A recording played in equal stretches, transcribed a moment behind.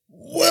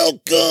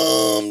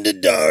Welcome to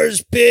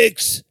Dar's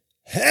Picks.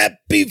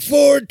 Happy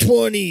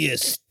 420, you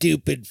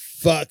stupid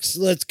fucks.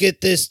 Let's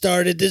get this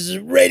started. This is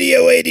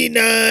Radio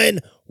 89,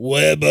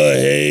 Web of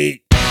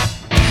Hate.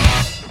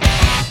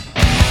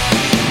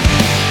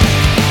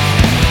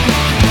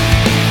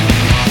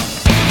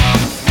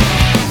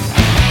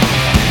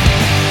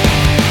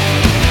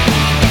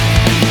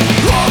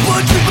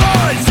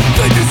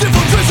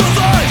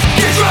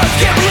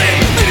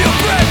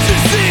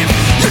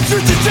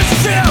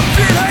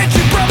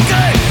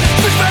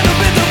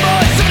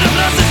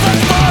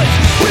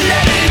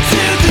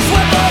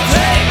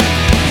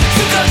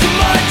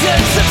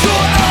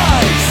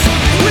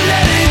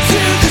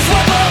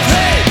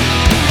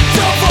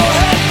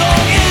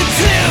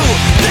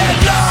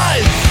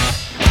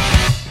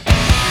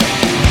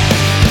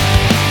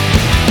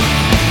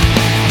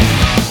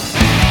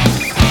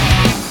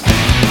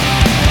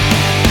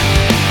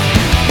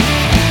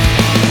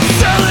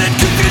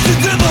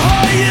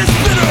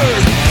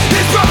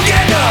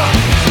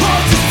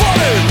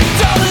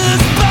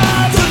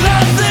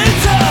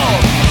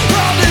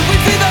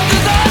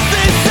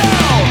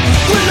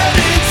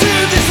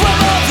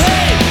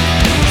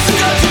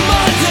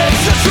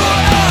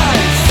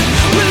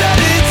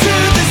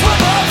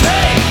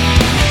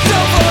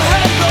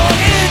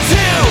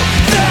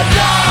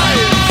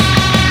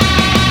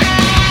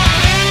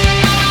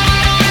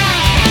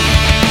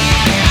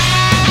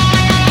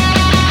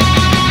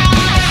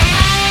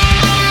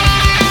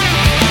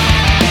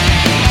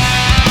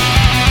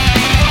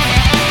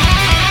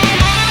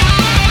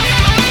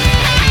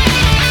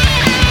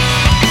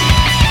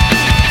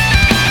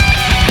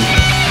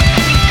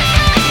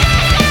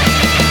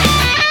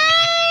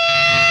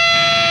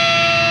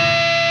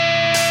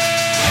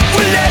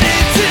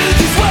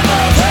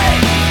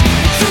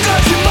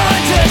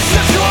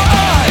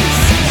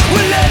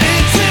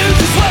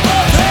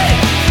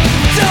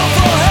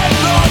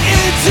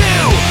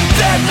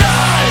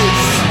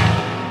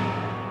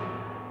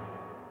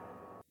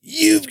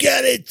 You've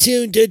got it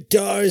tuned to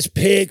Dar's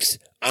Picks.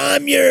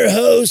 I'm your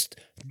host,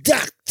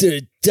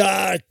 Dr.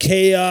 Dar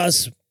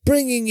Chaos,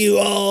 bringing you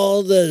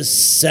all the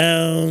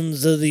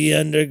sounds of the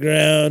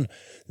underground.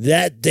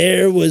 That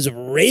there was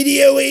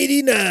Radio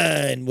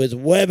 89 with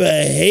Web of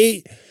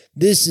Hate.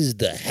 This is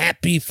the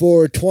Happy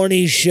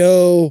 420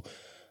 show.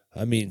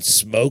 I mean,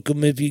 smoke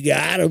them if you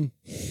got them.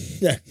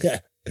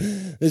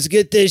 Let's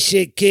get this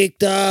shit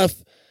kicked off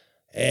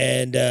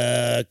and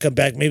come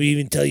back, maybe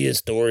even tell you a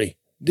story.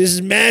 This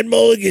is Mad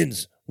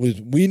Mulligans with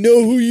We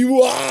Know Who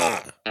You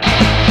Are.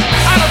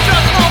 I don't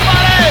trust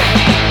nobody.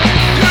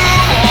 You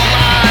all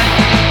lie.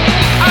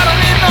 I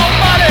don't need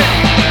nobody.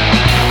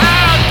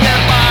 I'll get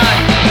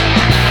by.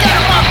 Get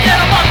 'em up, get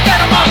 'em up, get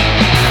 'em up.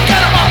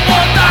 Get 'em up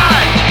or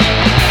die.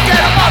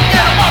 Get 'em up,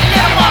 get 'em up,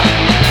 get 'em up.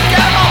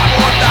 Get 'em up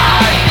or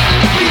die.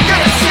 We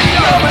can see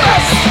your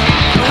best.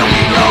 And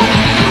we know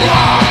who you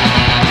are.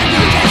 And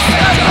you can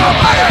stand your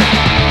fire.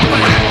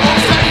 When it won't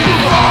set you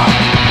wrong.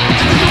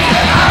 And you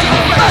can have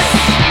your best.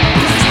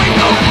 Cause we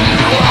know who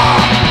you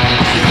are.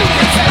 And you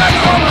can stand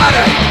your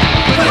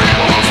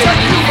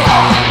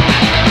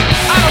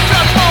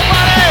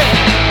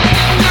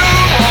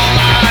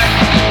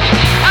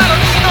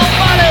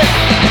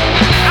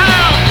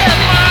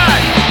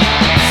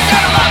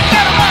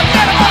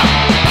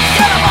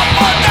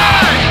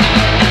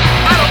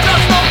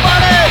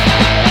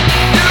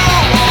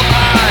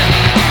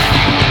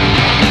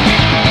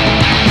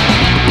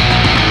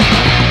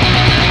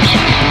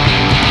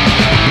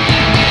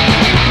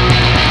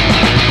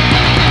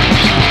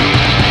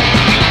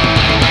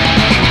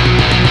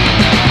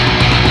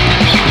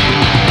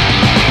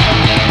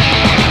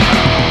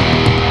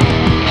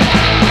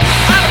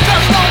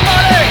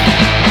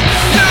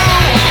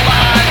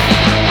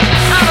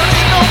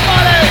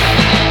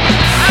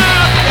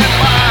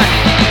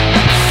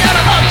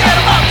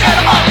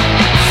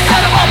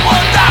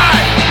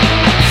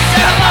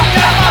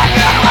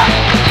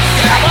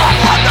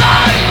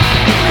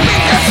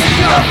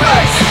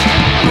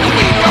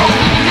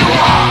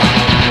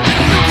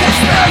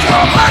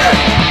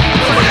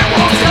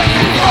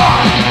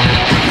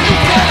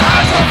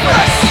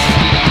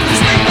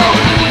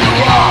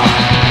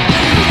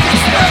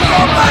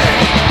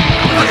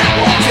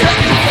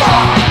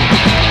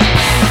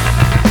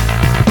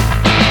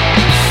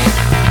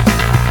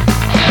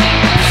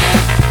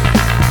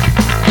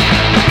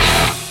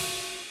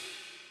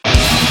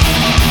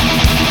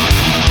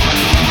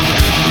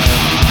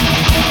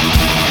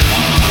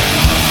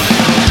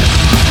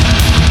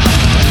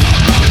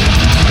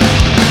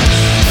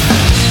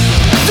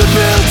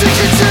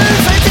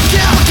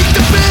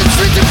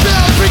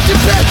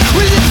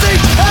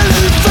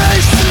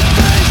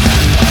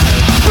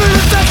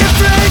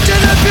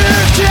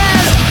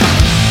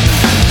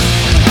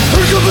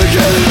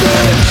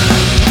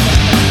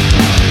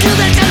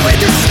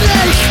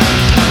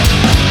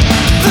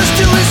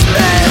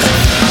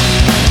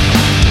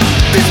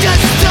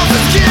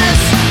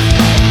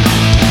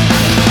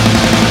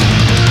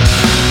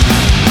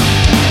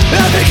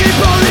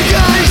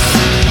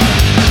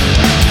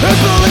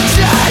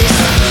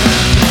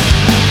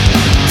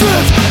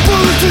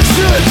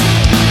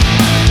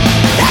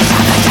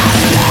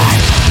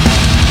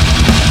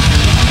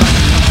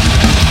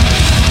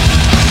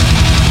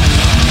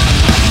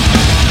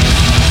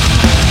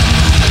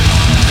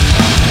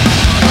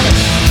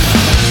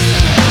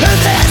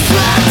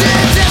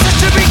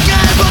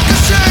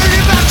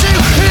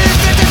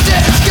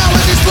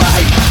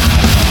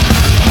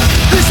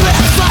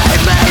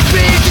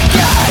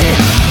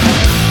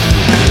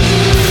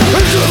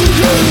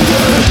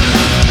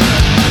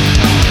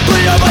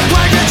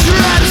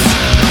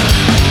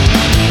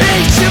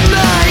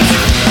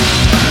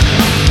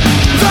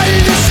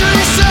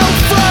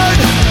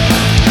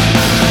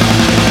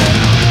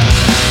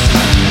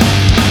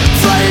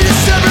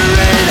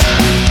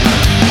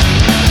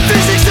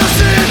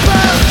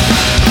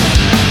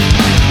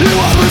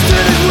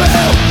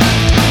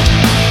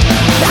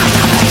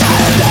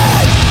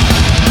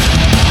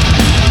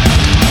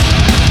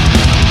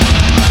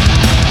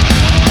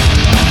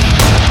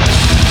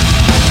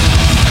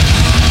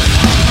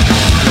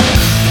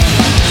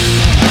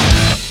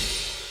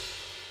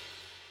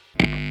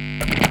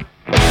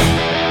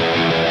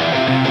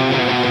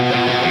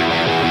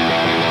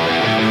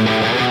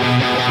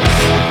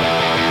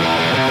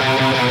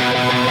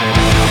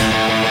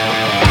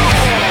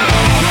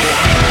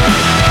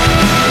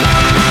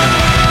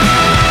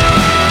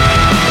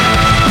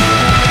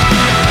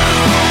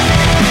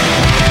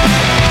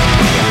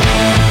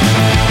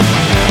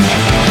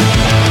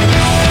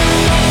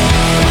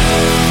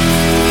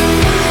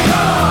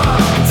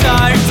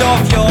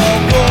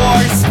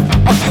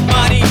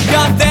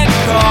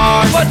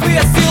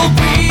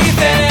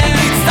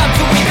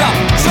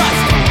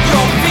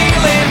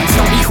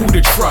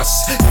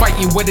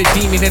With a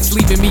demon that's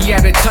leaving me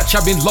out of touch.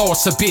 I've been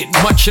lost a bit,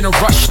 much in a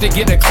rush to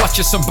get a clutch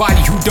of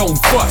somebody who don't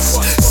fuss.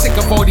 Sick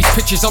of all these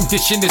pictures, I'm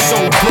ditching this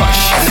old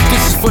brush.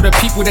 This is for the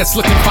people that's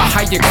looking for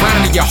higher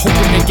ground, and you're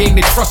hoping to gain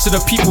the trust of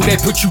the people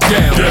that put you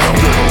down.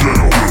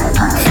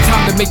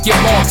 Time to make your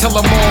mark, tell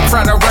them all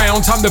crowd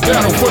around. Time to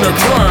battle for the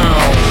crown.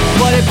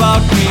 What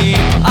about me?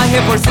 I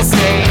have words to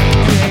say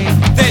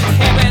that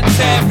happens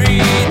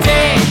every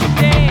day.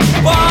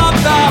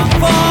 Bombs are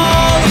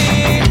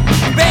falling,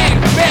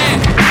 bang, bang.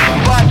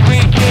 But we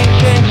can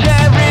change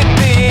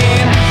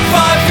everything.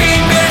 5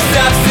 fingers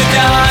up to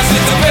dance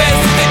with the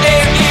best in the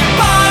air.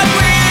 But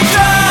we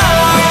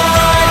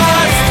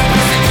trust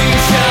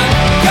Constitution.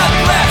 God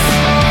bless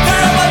the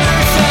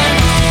revolution.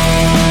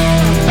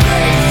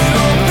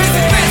 With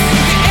the best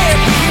in the air.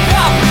 Hip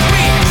hop,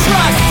 we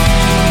trust.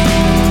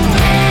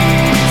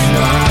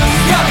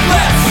 God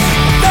bless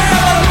the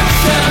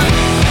revolution.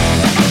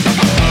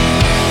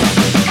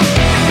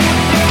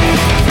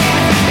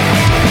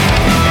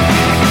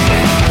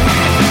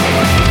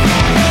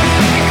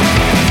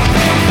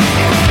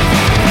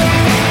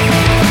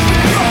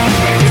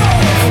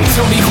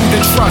 Tell me who to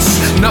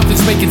trust.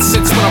 Nothing's making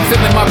sense when I'm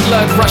feeling my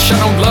blood rush. I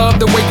don't love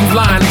the way you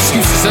lying.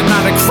 Excuses are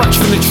not a crutch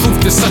when the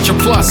truth is such a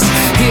plus.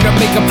 Here to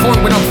make a point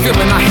when I'm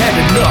feeling I had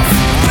enough.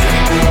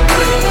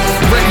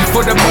 Ready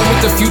for the moment,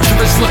 the future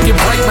is looking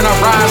bright when I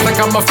rise like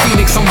I'm a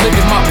phoenix. I'm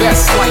living my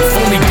best life,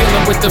 only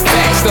dealing with the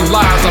facts. The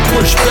lies I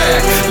push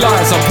back,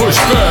 lies I push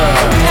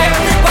back.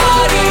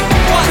 Everybody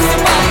wants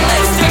somebody,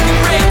 let's take a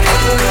break.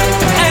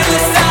 And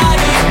let's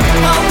study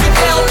how to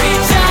help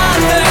each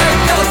other.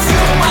 'Cause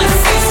you're my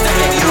sister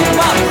and you're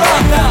my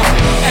brother.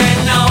 And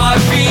now I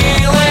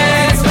feel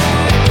it.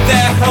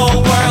 The whole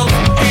world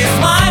is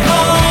my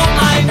home.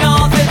 I know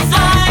that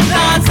I'm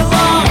not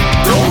alone.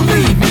 Don't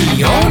leave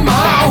me on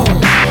my own.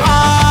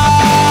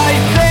 I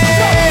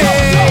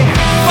say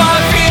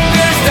 5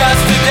 fingers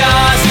dust to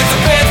dust. It's the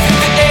best in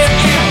the air.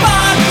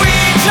 But we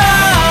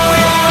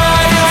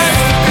trust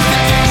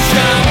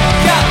Constitution.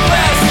 God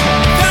bless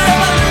the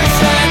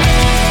revolution.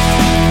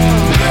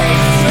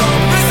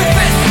 It's the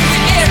best in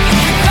the air.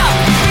 Hip hop,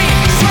 we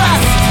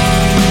trust.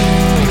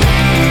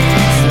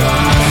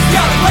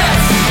 God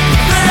bless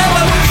the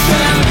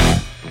revolution.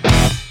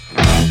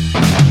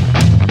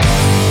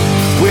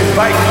 We're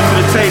fighting under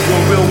the table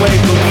in real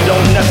ways, but we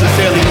don't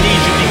necessarily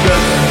need you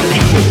because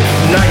people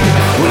united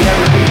will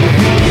never be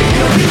defeated.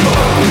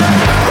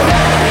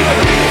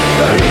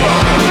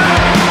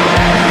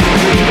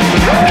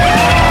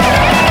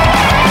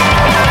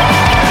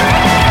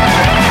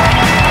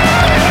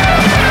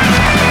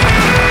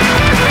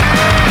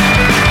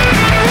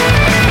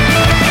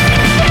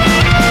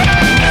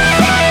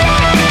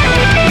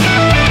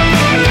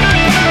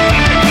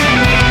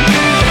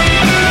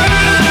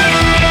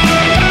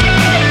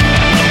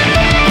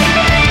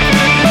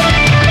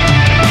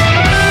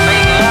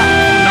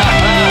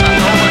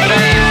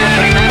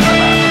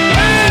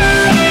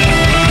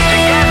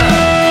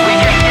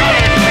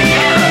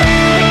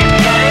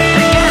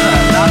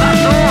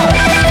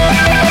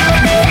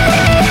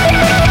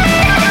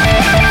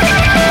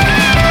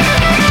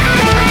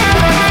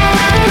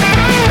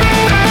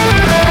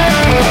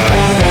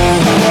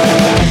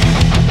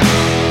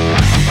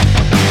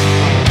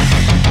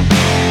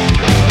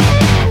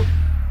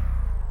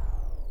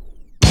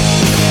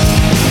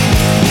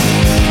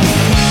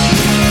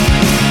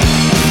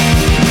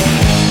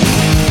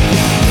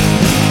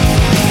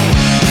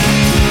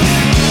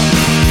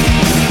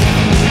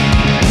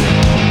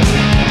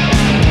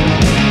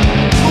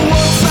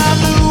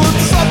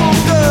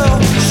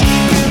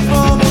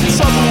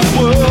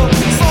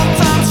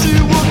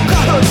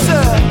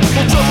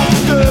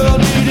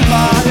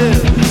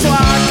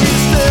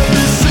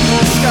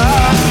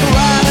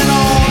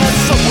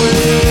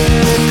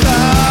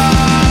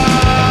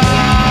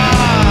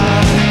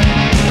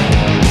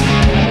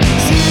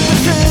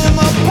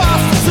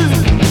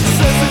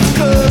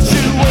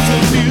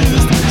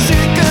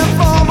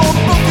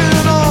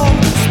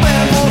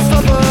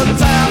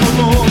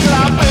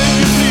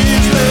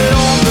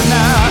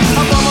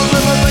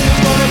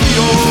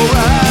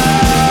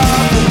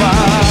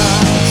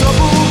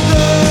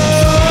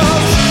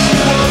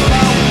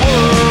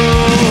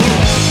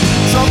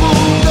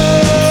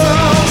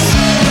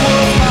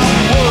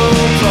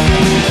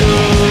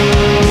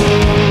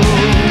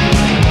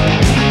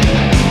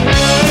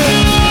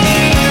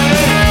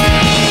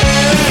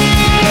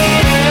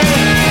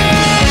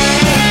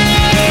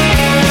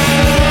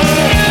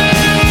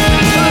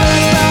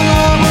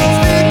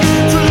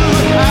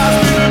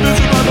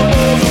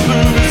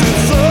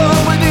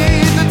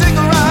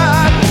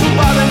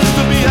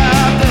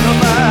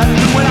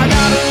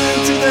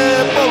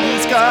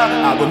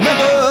 I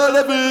remember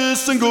every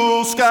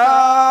single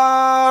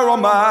scar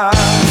on my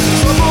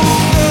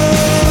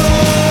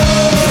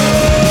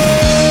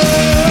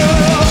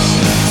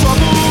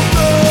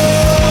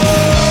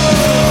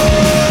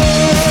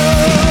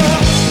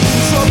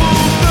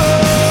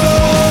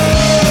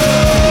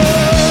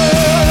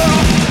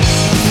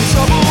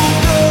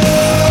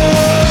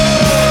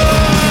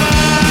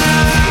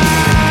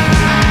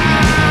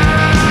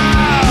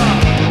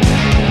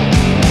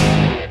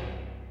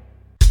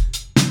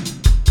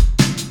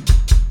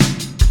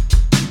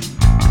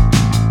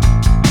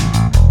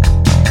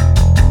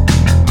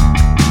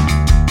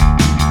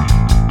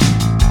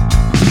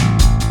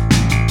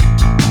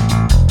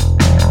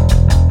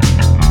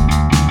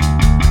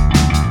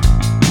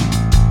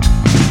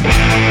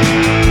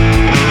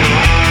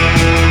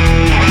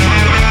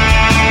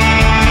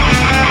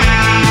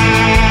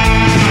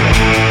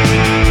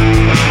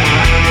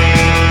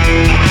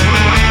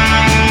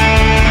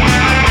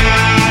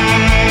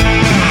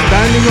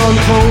troubled on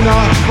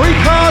corner, 3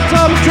 cars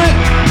on trip.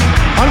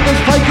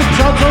 Hunters take a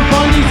chance on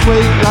finding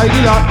sweet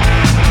lady luck.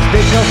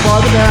 Stick her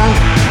farther down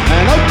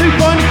and hope to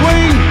find the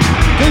queen.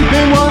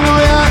 Keeping one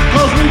eye out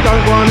cause we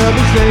don't want to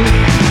be seen.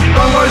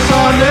 Don't worry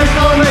son, this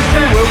time next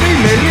year we'll be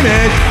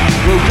millionaires.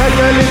 We'll take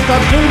the lift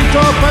up to the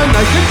top and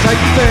they can take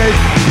the stairs.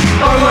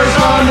 Don't worry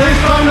son, this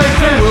time next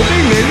year we'll be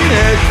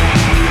millionaires.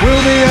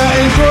 We'll be out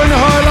enjoying the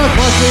high life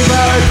once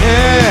without a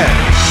care.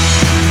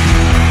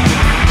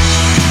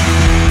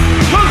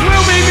 Cause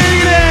we'll be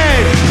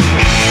millionaires.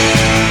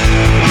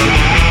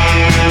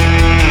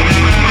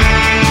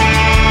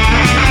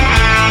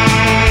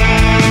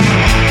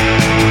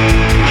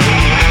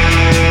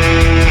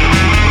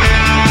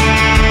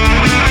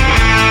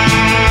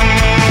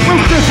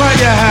 We'll strip out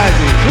your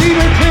houses,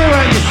 even clear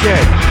out your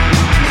shed.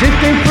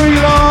 Sifting through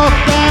your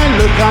loft and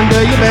look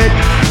under your bed.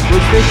 We'll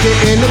stick it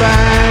in the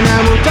van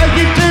and we'll take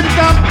it to the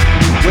dump.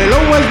 We'll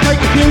always take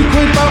a few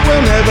quid but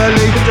we'll never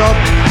leave a job.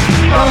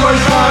 Don't worry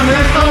son,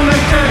 this time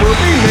next year we'll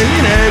be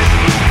millionaires.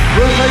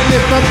 We'll take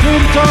lift up to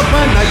the top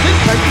and they can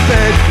take the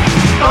stairs.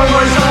 Don't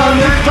worry son,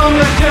 this time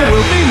next year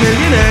we'll be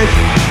millionaires.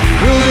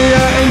 We'll be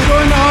out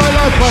enjoying the high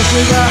life once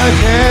without a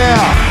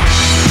care.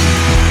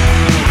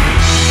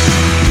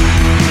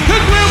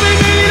 Cause we'll be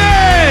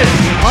millionaires.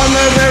 I'm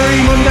the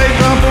very Monday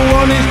example,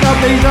 honest stuff,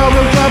 these are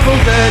real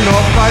examples, they're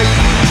not fake.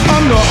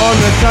 I'm not on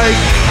the take.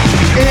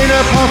 In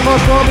a past I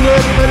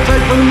problems, but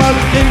take from the mud,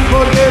 keep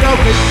for good, I'll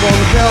keep for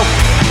myself.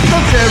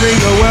 Not sharing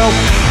the wealth.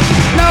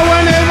 No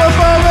one ever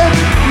bothered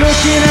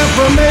looking out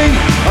for me.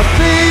 I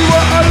see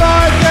what I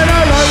like and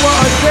I like what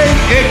I see.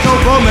 It's all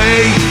for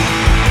me.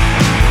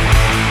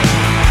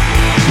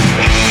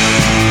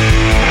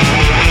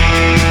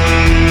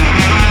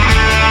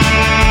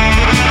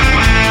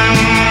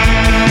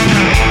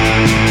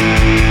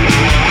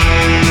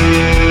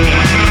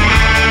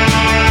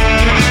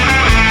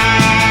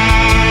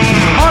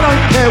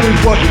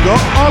 With what you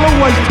got, I'll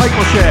always take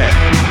my share.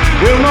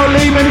 We'll not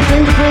leave any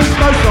fingerprints,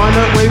 no sign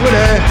that we were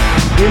there.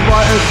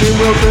 Invite us in,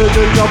 we'll do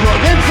the job, not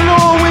against the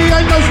law. We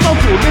ain't no stop,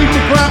 we'll leave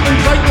the crap and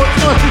take what's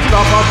nice and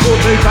stuff. I've brought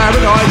to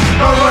paradise.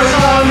 Don't worry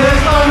son, this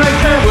time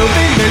next year we'll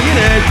be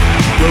millionaires.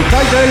 We'll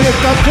take the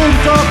lift up to the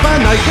top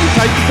and they can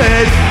take the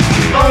stairs.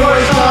 Don't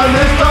worry son,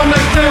 this time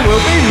next year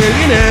we'll be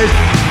millionaires.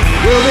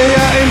 We'll be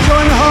out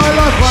enjoying the high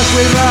life once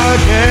without a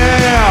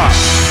care.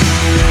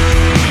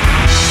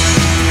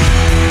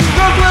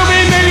 We'll be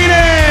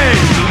millionaires.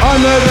 I'm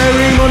the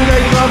very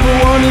Monday trouble,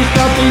 honest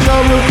stuff, these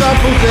are real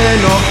samples, they're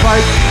not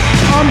fake.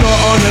 I'm not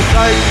on the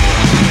take.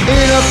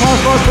 In a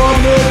past life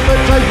problems, but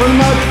take from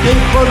much,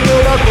 keep for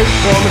good, I keep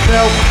for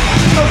myself.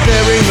 Not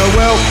sharing the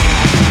wealth.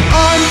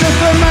 I'm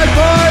just a mad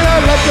boy, I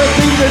let the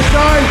things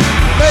shine.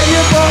 Bet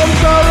your bottom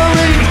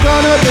salary's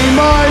gonna be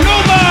mine,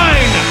 all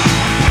mine.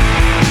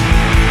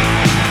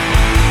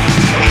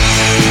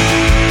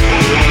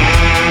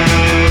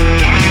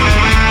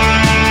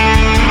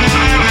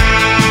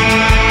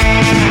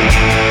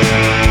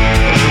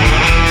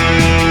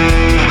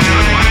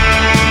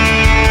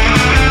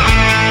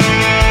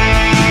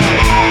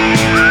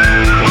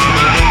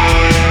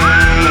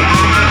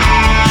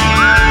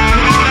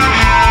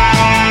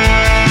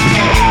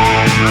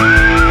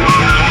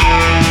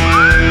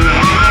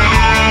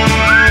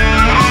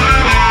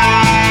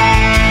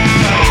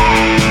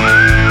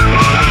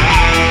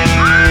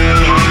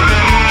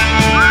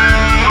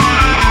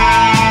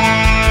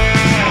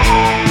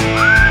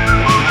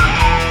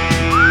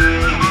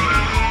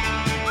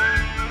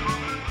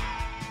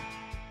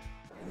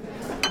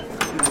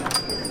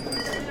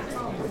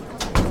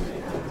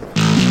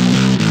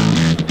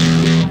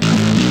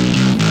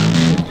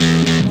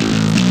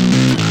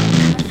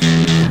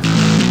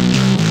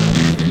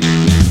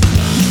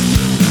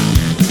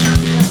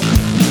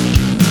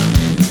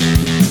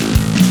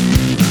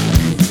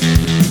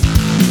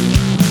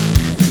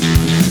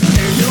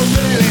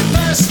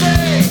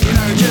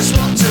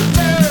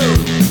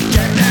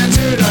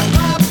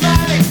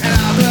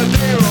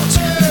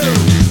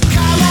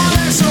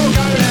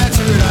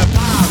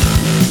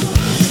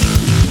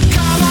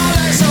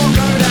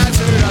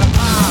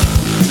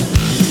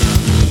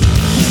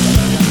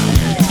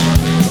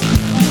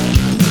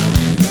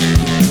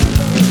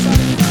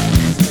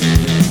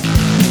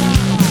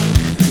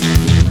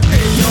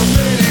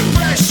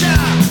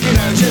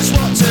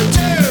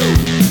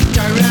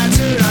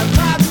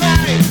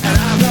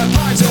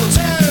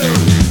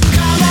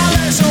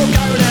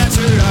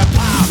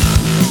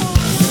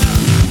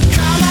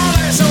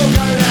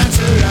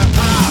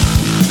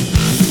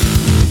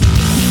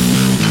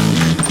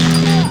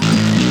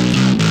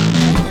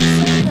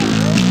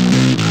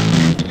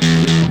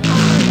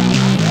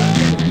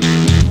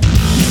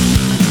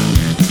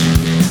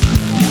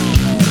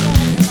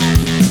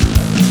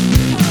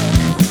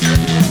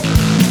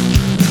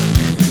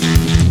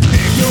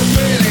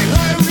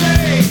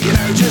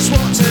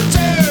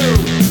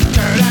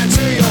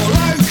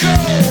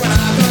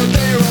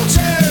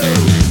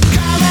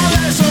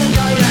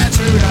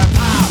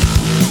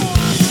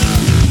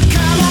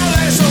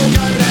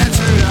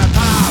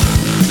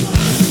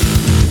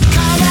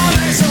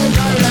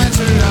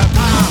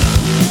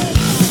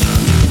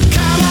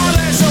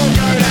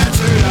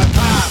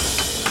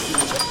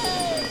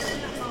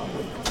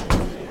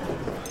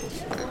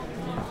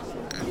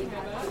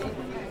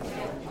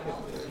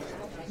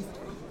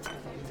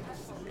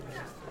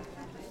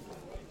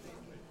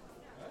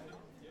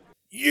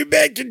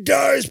 back to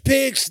Dar's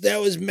Picks.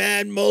 That was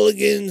Mad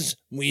Mulligans.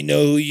 We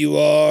Know Who You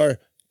Are.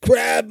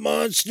 Crab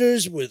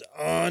Monsters with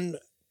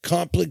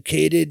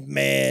Uncomplicated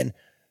Man.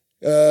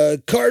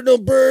 Cardinal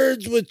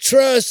Birds with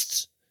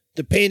Trusts.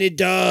 The Painted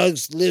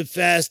Dogs, Live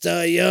Fast,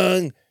 Die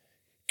Young.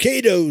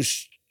 Cato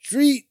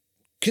Street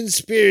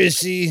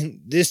Conspiracy.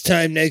 This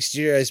time next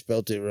year, I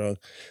spelt it wrong.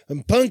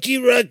 And Punky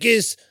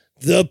Ruckus,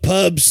 The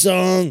Pub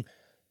Song.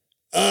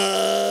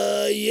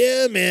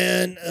 Yeah,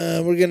 man.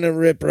 We're gonna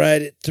rip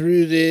right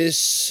through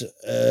this,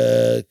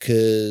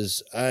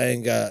 cause I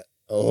ain't got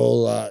a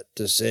whole lot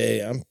to say.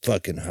 I'm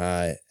fucking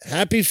high.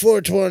 Happy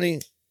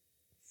 420.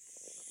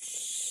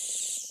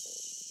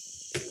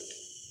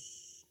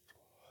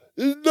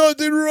 There's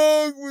nothing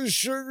wrong with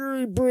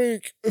sugary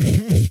break.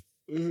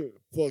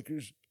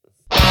 Fuckers.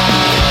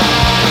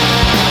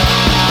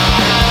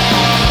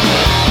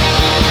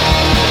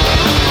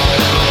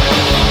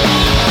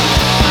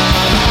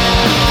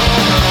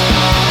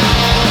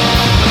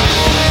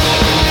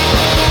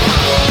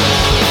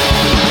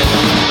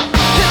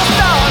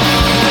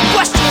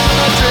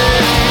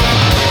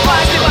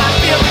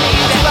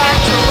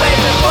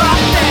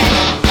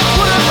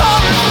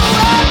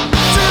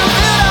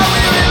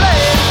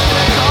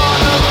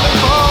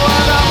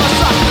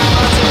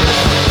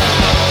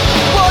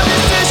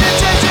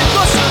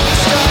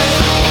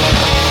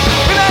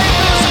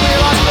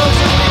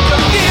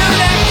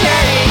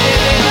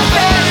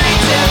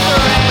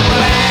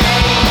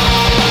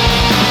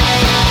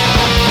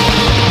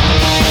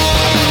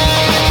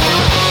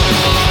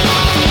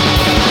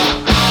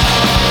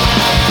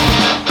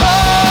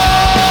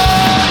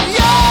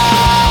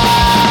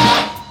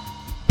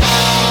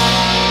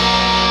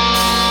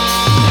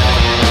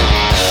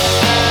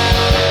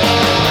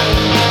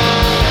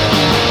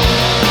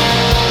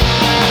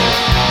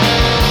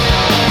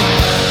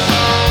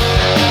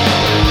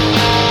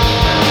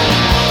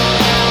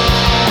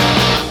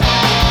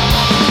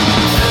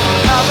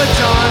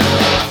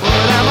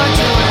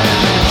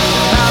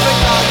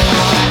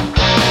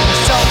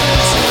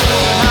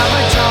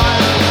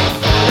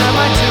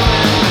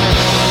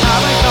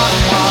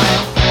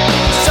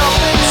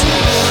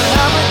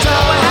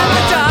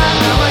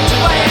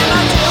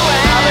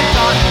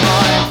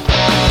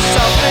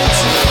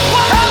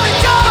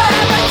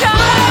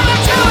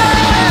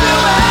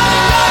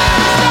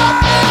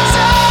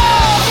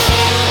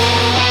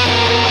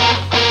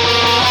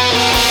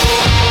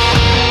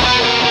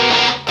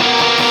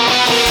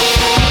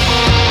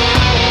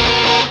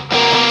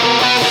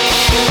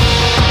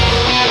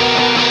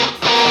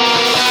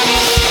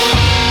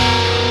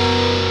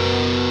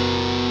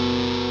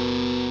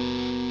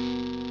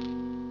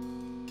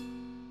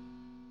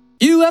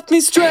 Me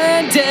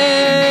stranded,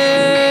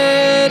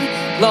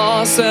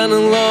 lost and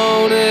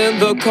alone in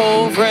the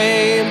cold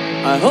rain.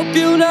 I hope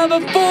you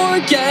never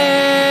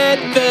forget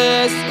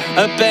this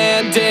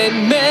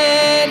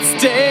abandonment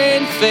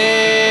stained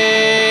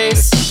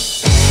face.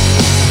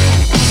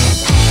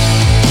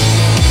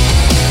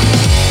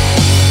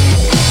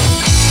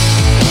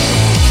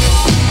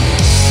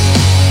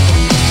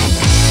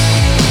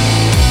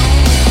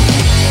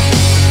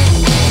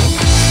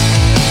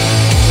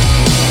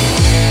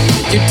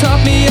 You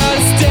taught me how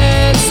to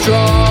stand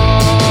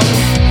strong,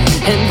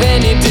 and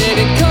then you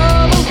didn't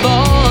come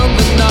along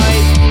the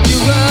night you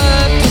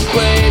left the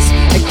place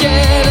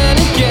again and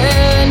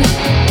again,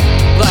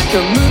 like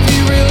a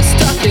movie reel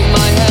stuck in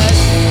my head.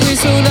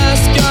 Please don't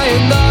ask, I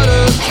am not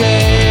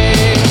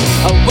okay.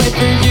 I'll wait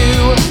for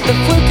you, the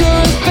flicker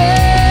is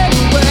fade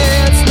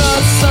away. It's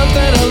not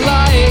something I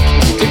like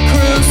to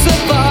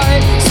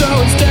crucify, so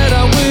instead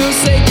I will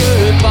say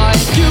goodbye.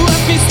 You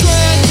left me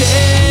stranded,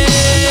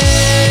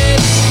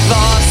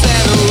 lost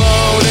and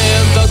alone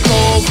in the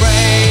cold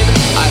rain.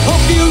 I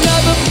hope you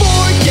never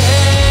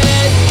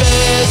forget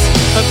this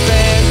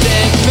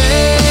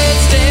abandonment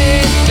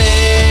stained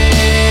face.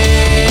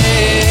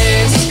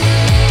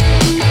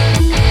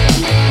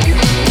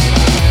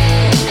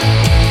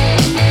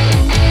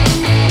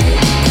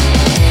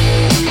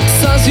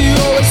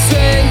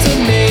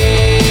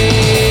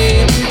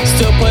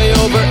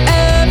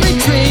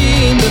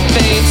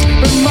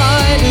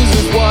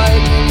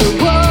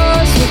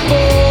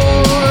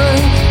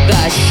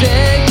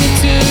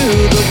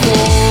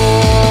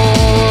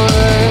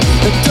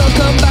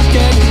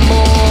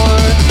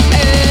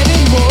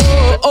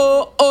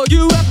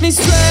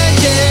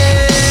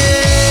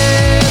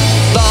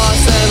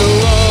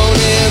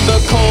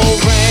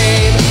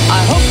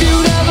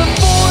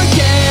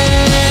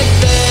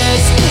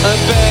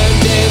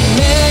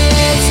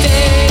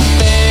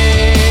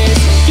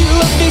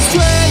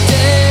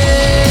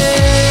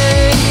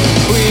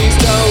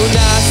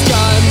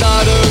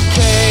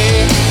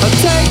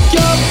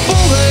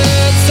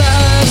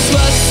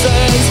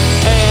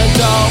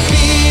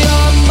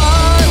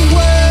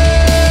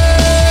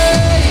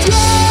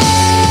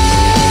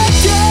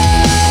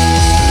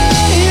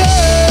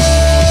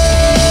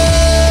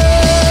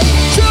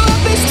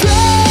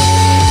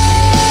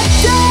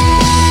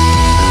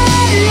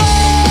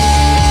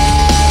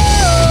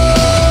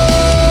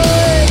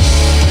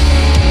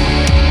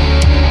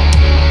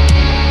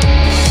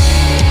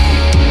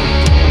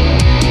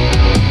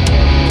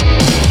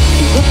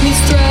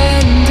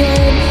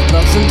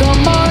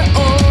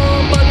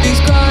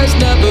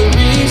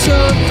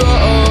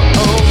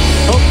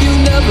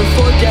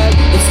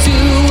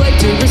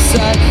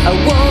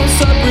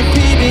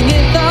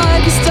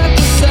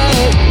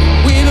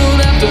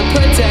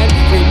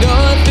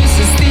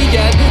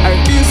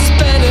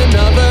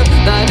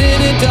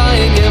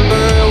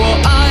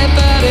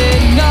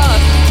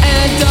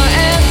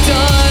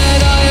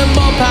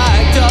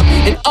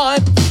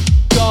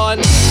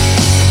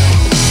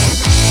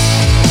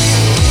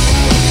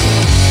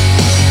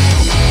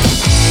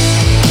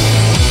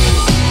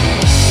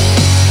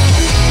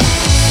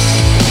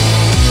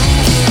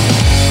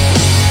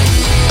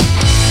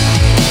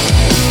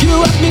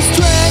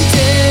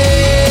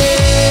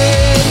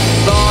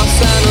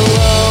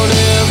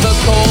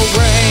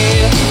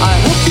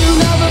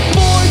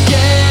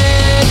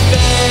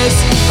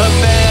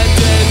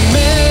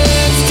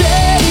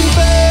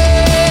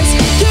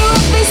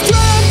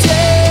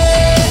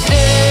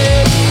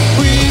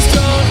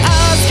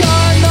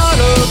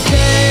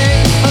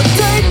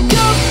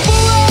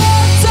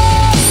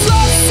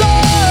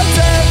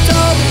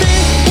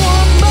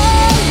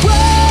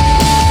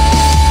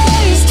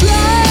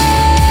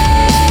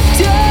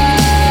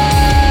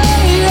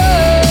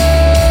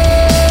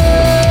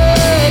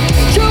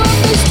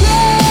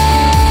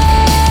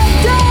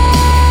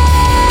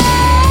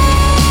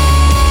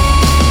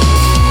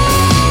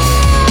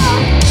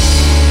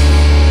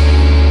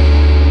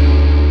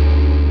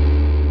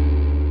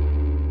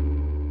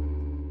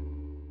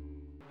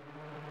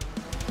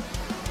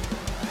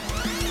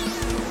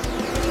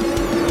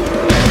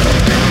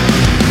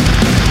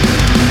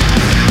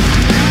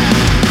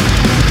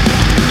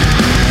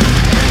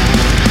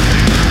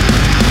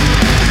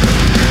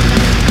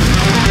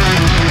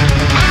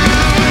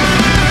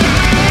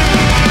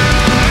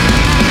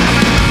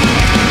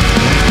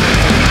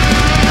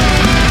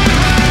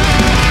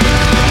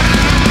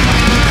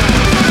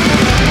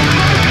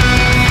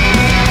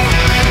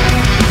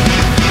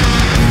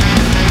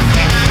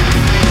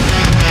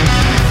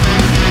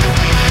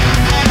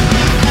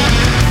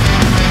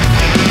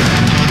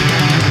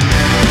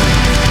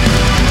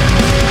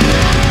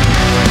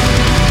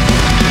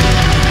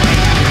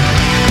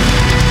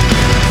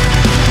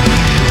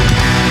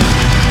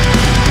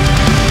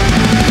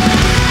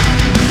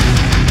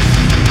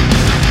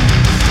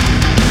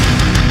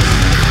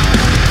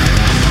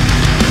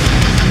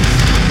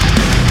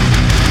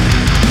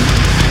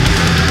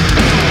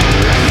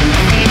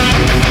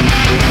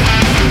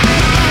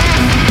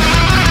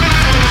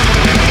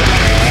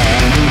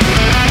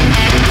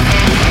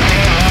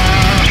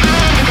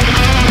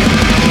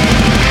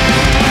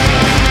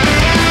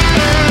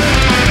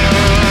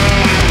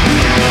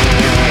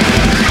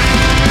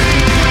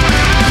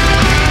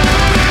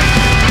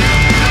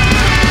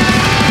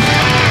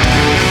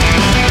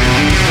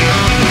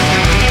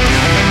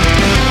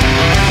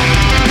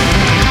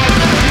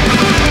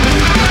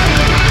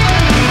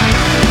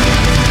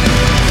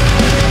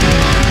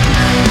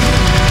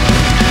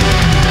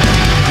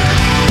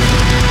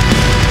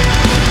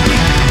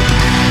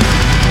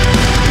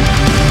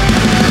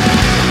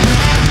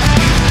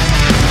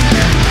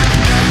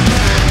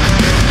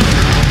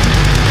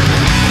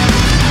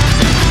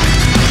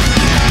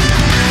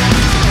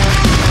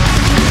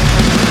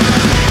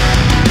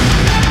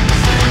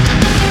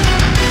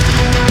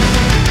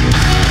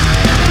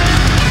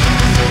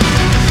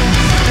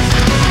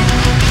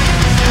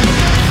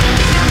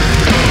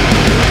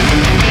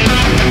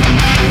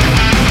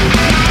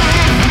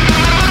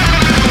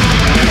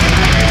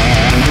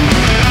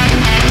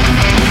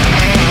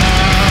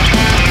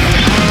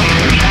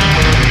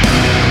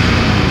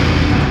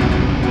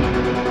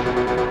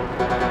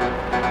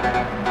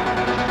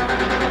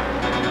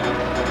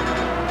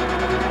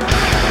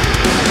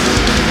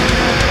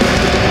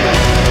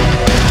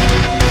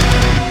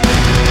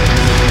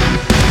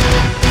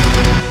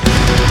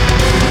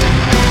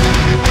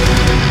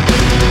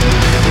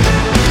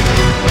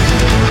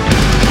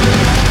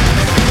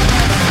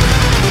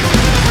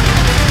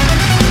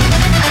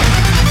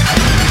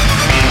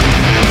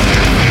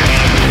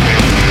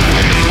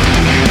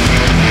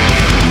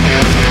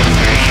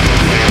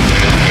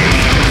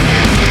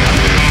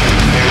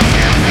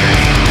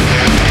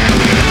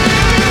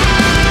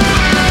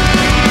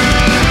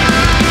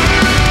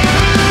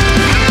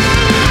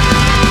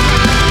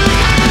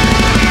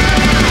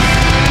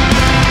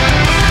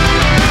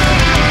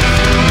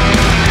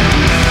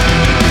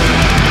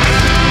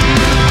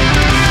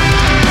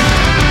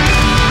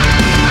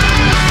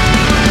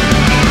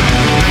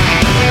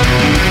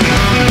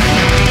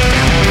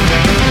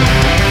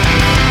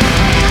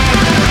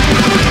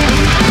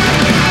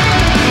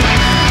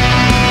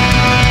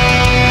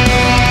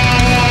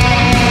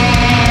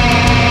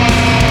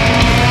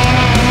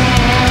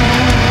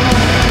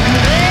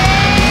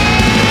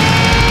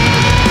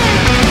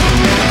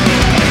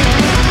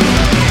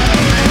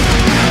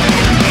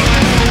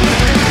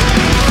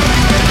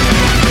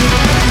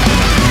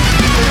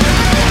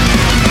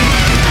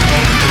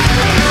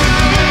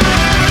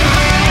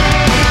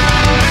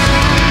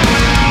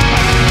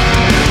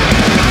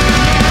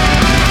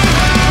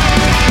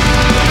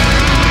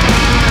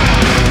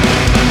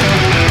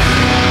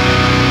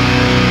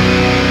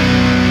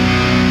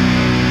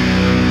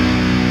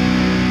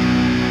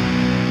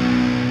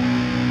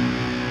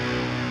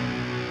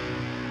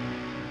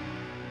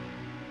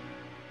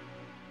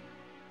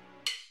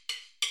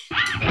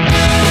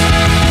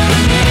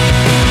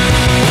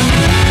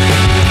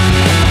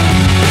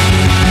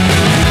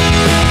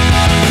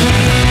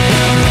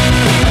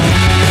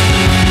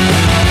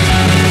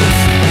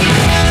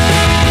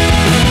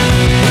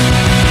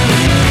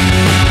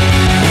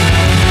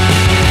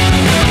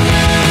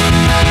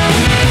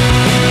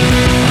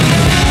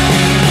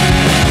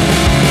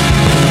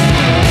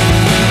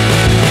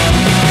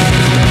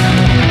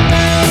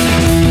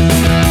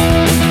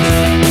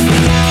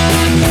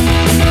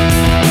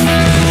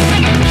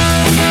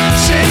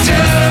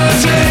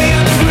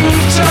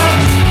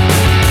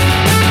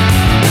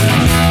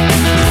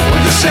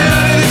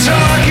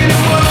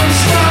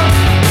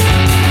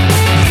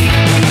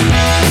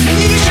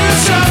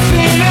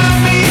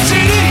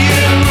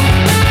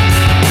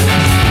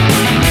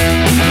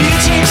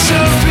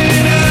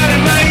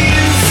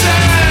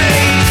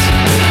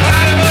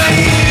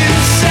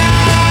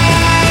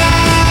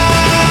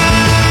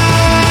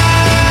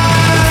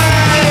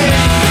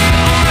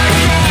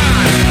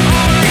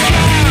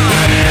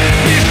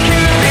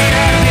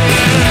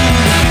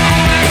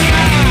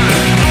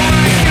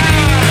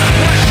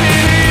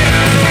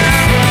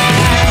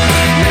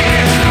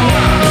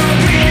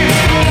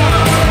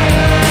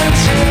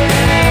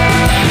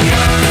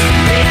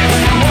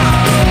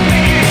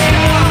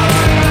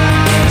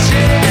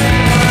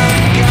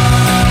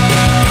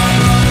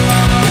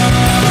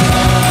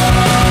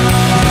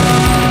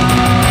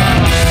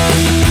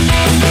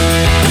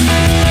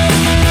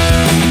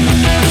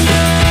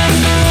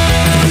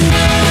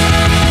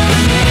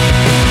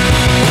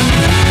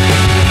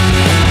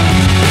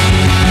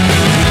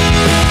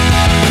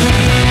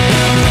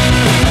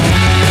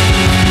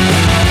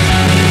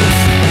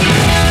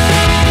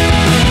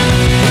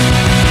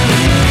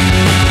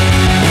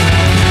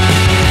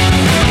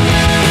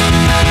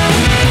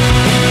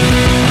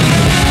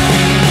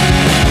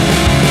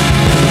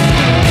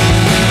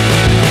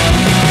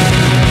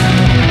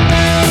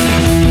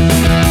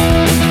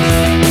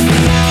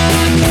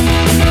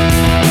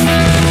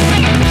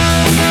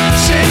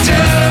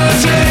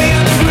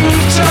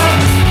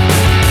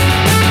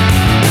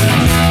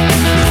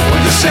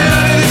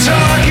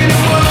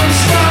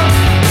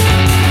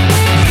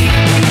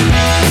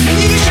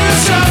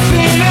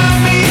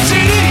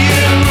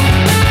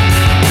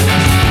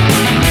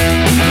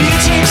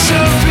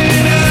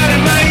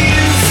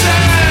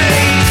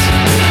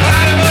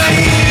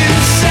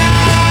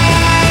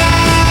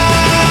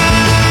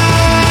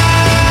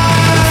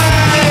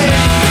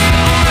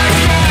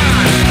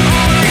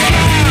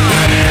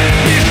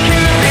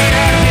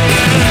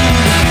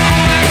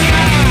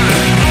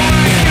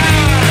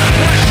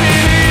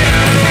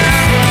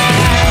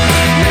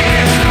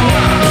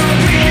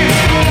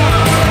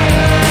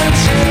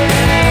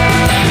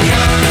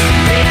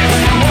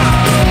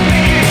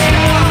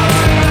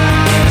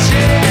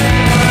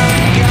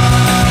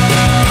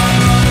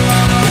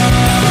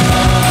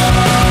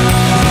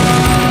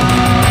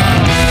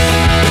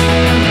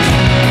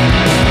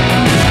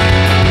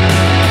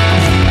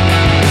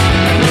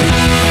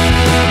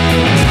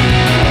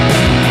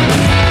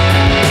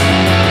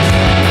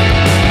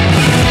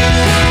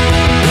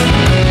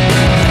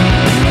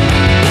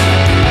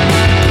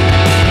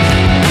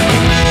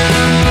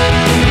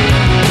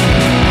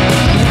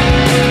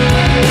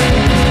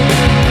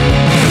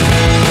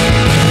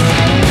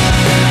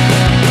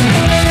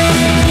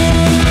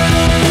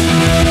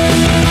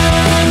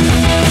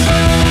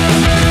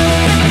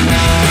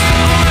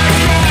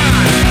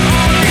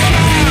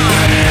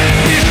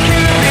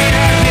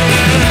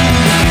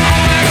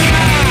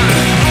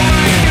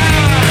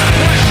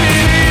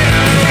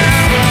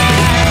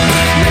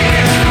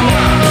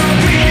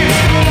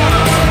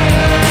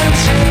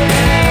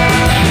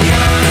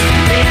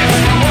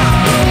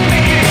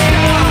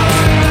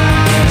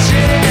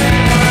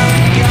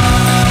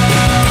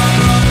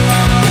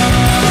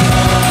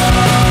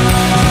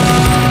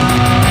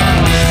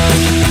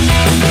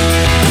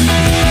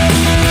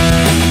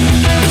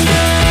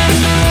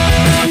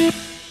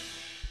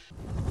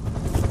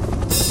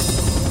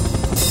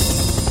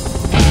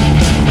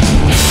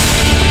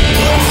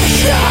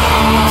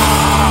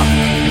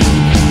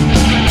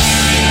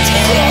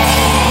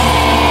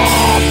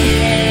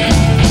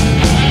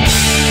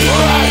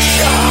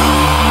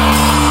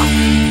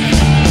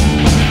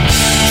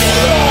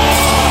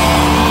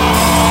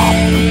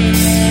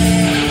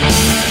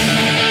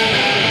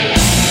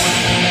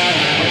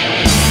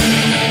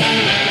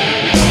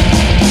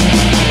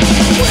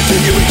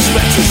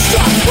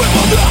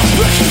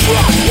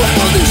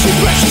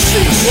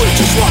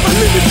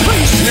 live in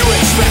peace. New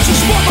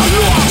expenses for my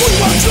loss. We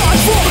won't die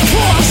for the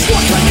cause.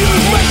 What can you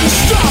make me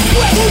stop?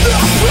 Where will the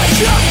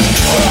pressure?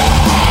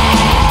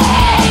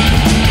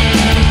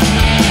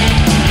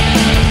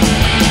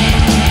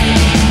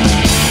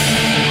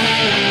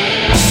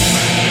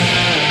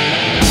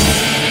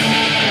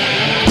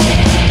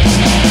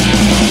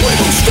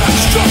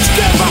 Strong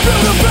together,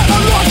 build a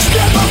better life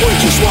together. We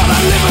just want our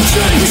liberty.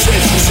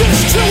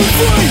 Resist till we're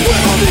free.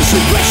 When all this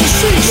aggression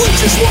cease, we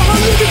just want to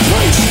live in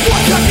peace.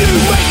 Why can't you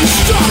make me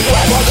stop?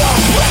 Where will the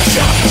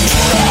pressure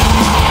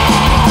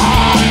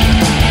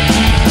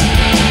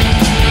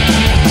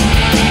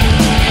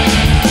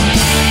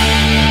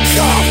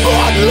come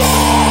on,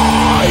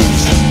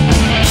 lies.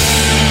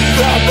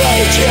 The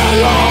media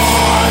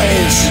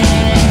lies.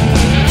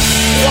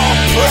 Your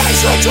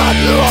president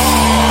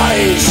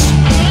lies.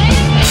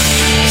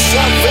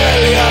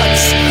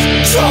 Civilians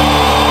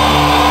die!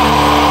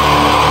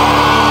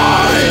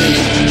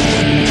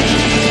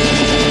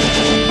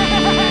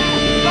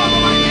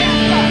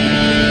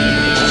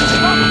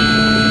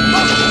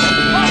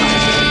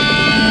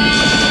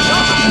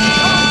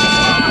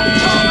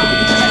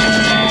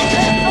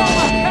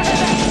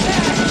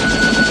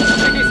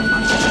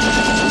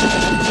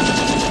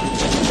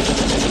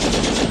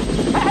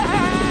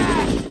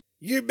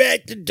 You're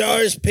back to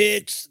Dar's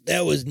Picks.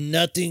 That was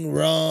Nothing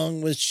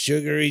Wrong with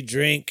Sugary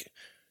Drink.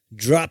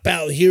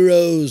 Dropout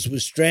Heroes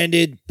was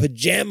Stranded.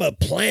 Pajama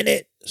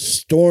Planet,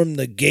 Storm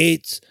the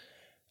Gates.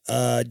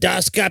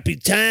 Das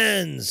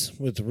Capitans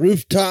with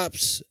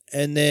Rooftops.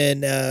 And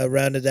then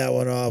rounded that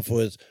one off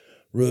with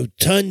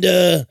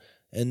Rotunda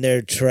and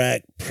their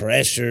track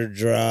Pressure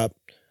Drop.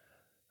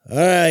 All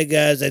right,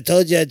 guys, I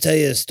told you I'd tell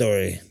you a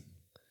story.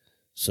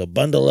 So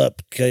bundle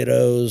up,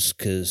 kiddos,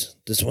 because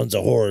this one's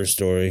a horror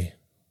story.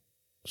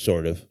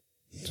 Sort of.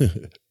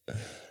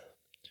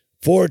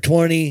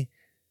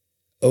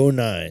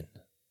 4/20/09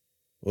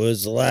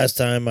 was the last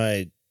time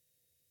I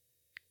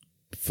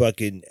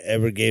fucking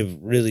ever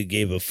really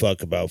gave a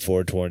fuck about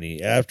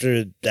 420.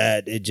 After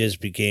that, it just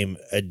became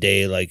a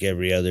day like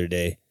every other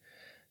day.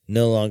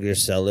 No longer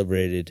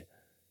celebrated.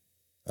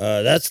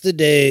 That's the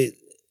day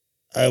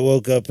I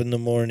woke up in the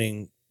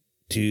morning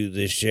to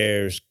the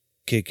sheriffs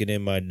kicking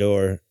in my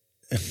door.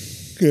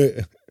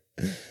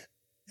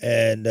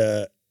 And,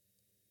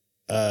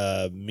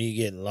 me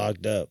getting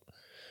locked up.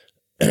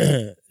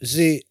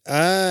 See,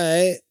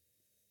 I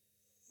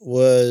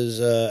was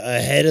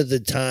ahead of the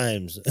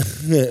times.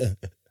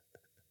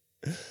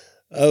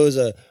 I was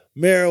a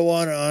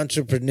marijuana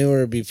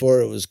entrepreneur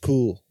before it was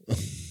cool.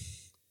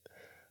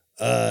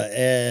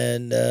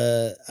 And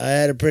I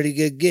had a pretty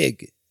good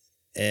gig.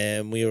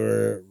 And we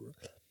were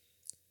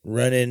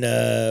running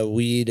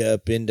weed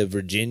up into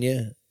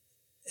Virginia.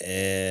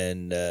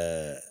 And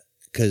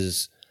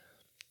because...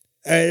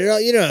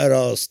 you know how it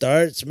all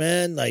starts,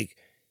 man. Like,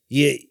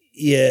 it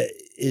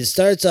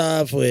starts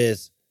off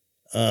with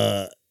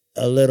a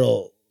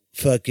little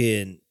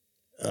fucking,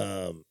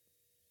 like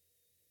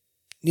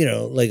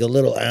a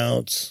little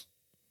ounce.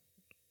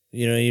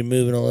 You know, you're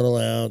moving a little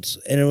ounce.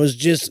 And it was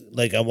just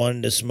like I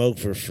wanted to smoke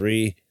for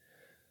free.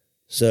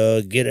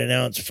 So get an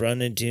ounce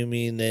fronted to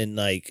me and then,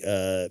 like,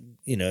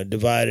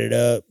 divide it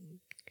up.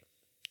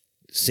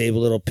 Save a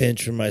little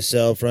pinch for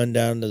myself, run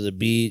down to the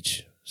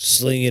beach,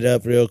 sling it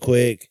up real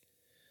quick.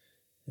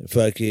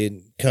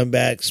 Fucking come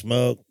back,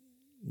 smoke,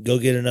 go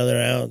get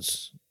another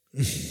ounce.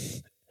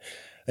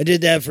 I did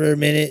that for a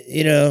minute,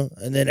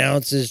 and then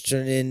ounces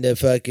turned into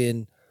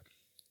fucking,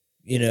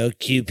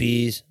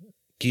 QPs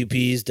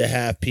to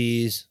half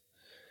Ps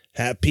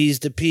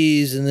to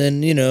Ps, and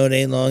then, it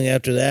ain't long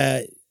after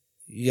that,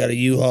 you got a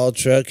U-Haul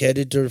truck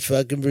headed to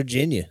fucking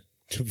Virginia.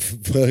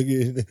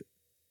 Fucking,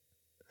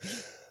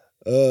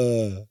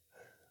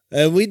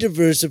 and we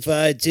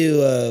diversified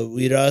too.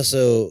 We'd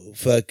also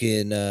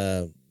fucking,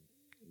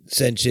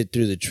 send shit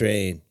through the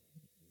train.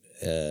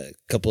 A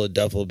couple of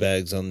duffel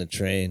bags on the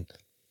train.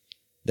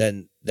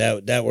 Then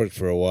that worked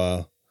for a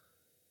while.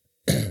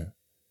 I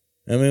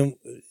mean,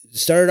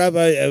 started off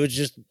I was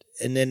just,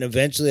 and then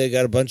eventually I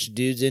got a bunch of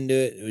dudes into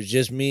it. It was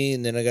just me,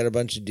 and then I got a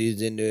bunch of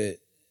dudes into it,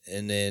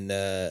 and then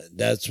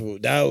that's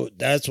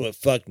what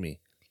fucked me.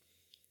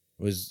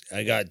 Was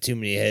I got too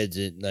many heads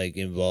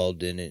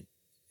involved in it,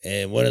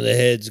 and one of the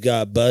heads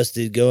got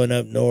busted going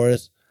up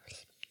north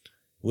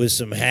with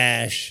some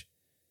hash.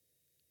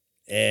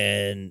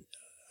 And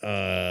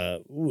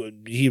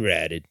he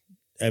ratted.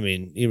 I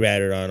mean, he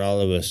ratted on all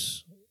of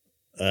us.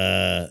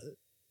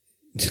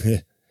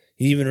 He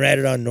even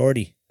ratted on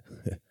Nordy.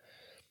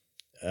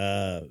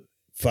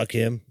 Fuck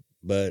him.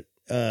 But,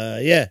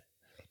 yeah.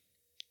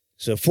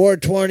 So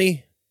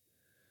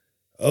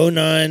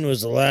 4/20/09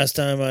 was the last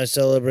time I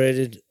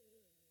celebrated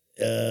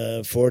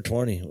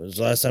 4/20. It was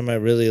the last time I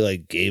really,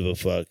 gave a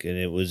fuck. And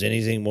it was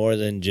anything more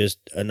than just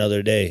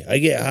another day. I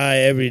get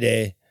high every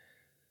day.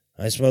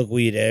 I smoke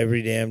weed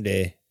every damn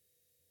day,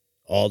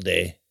 all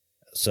day.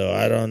 So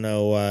I don't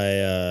know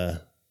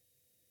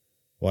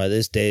why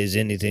this day is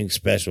anything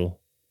special.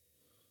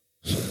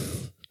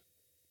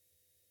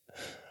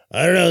 I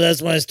don't know.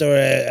 That's my story.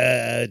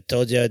 I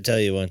told you I'd tell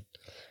you one.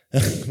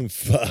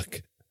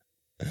 Fuck.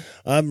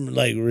 I'm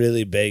like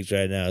really baked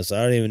right now, so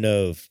I don't even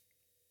know if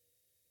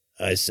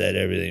I said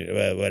everything.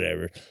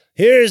 Whatever.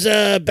 Here's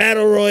a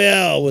battle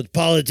royale with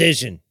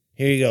politician.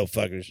 Here you go,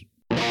 fuckers.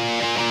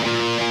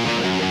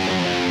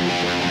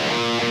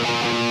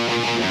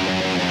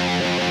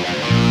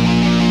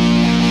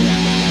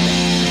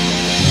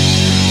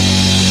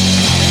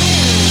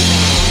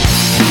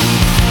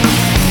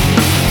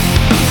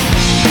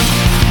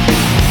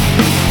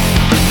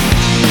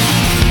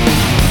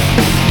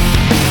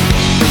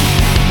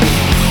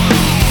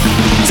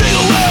 Take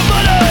away our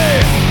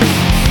money,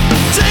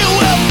 take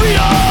away our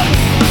freedom.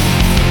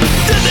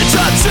 Then they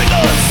try to trick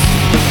us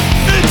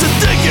into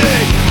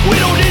thinking we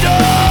don't need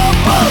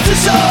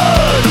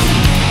politicians.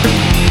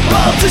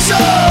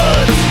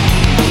 Politicians,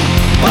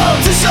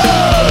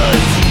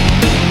 politicians.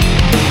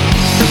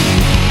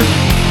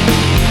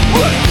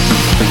 What?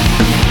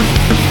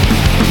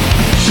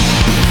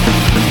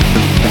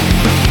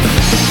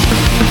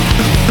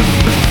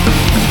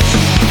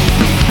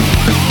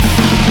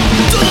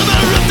 Doesn't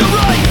matter if they're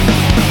right,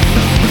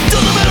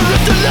 doesn't matter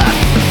if they're left.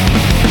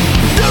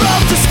 They're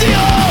out to steal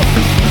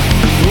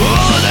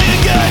all they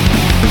can get.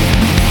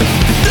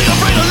 They can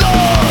break the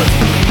laws,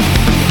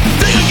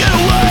 they can get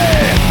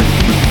away,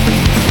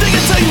 they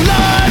can tell you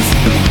lies.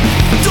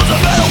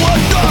 Doesn't matter what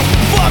the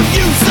fuck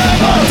you say.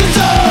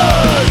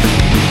 Politicians,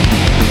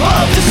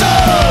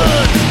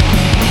 politicians,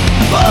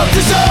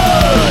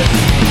 politicians.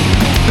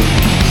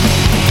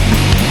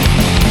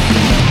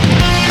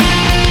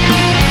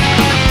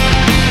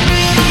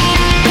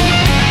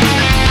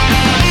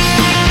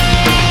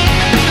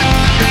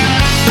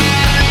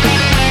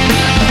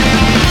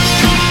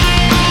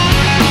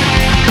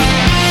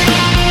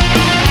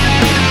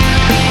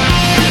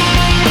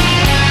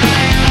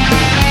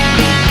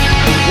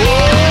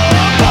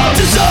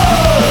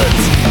 Politicians!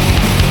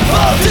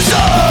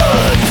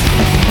 Politicians!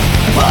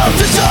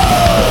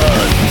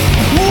 Politicians!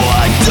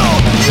 Why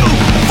don't you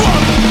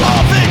fuck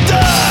off and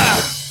die?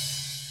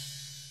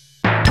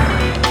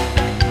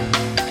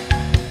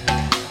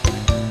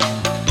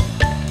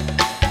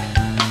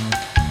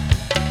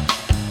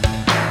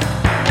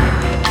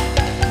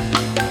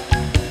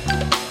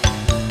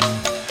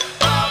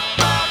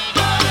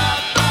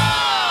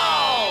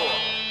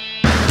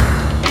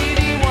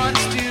 Edie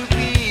wants to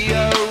be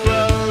a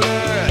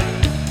roller.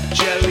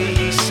 Joey,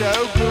 he's so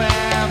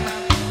glam.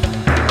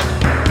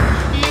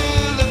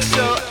 You look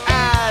so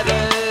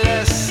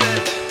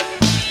adolescent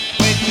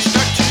when you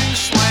start to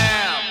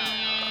slam.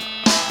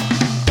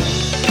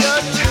 Your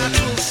tats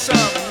will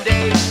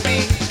someday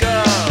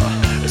bingo,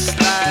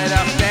 slide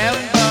off them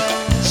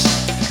bones.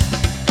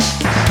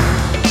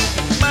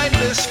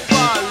 Mindless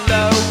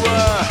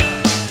follower,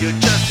 you're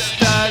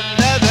just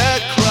another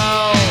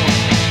clone.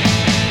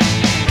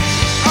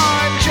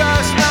 I'm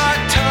just not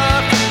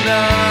tough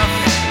enough.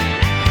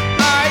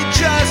 I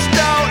just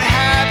don't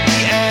have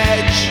the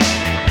edge.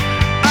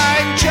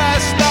 I'm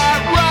just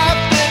not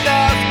rough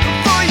enough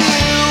for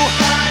you.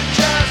 I'm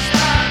just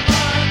not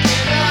punk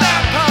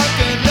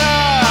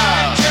enough.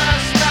 I'm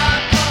just not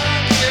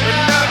punk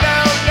enough. No, no,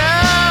 no.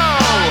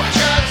 I'm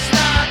just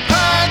not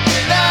punk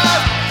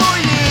enough for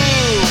you.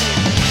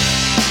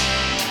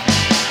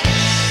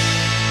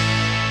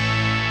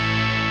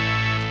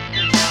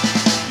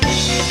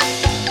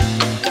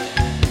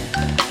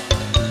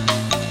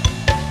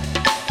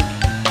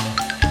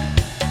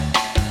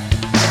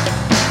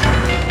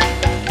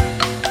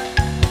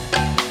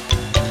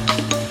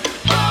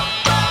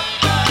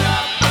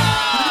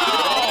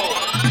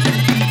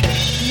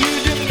 You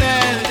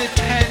demand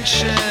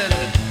attention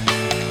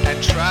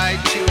and try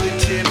to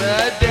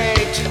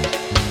intimidate.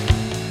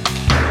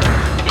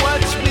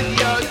 What's with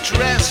your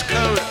dress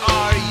code?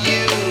 Are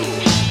you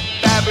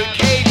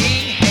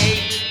fabricating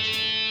hate?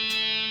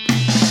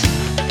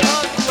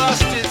 Punk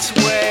lost its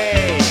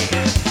way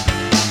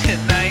in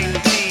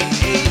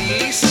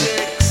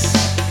 1986.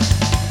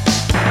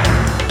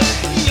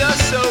 You're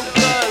so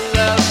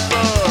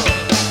colorful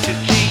to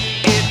think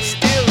it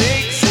still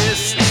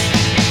exists.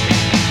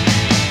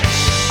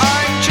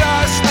 I'm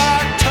just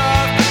not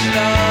tough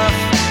enough.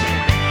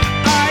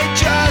 I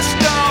just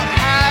don't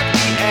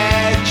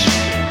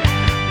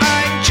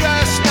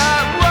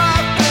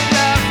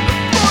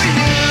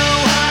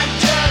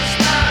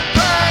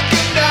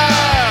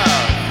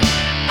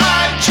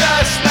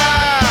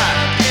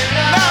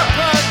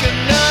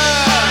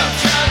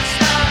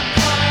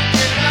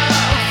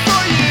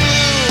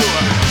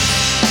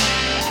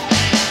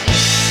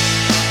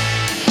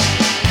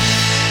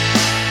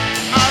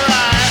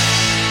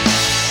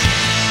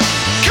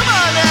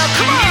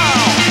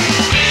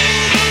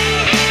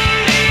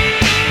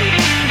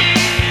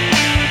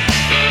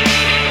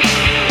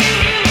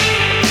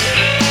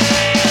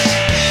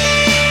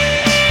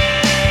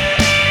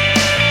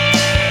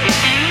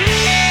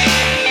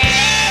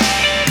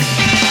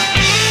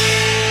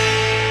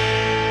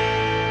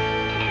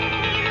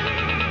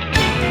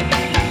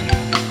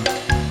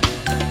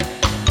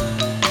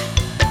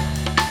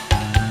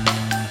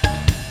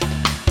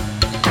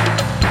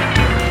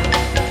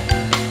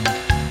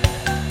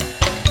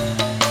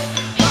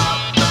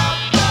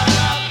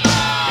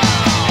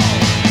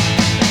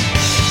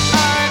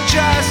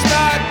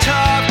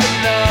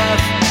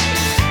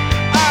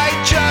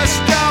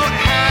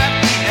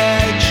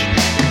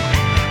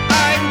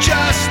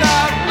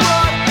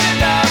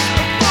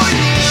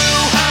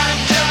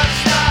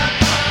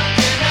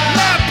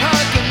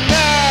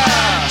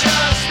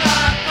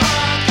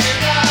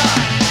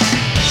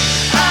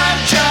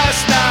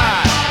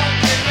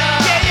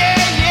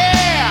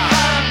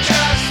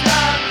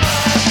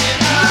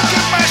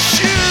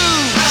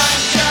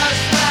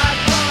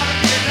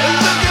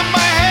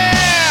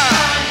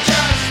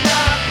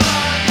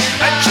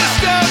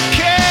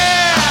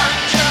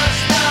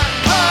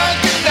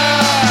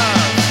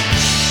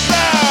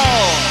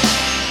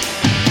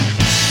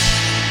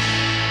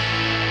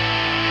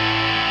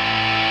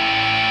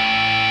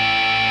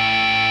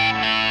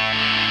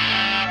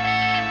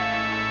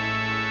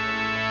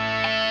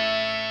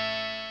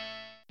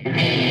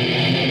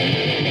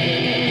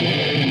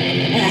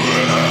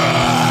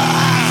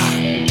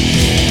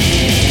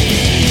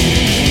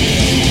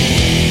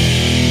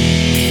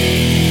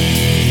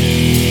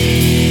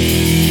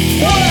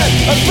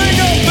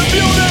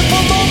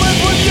beautiful moment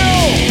with you.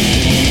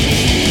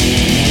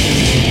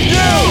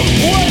 You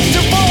wait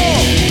to fall,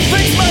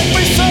 things make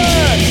me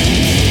sad.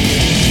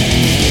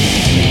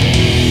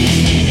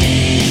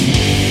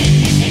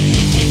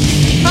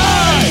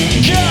 I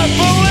can't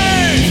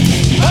believe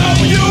how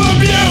you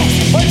abuse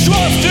my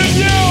trust in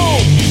you.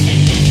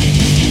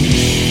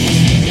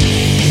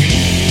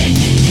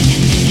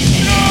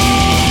 No,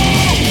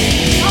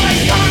 I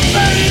can't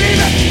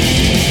believe it.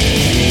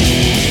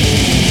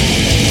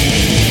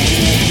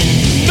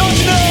 Don't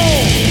you know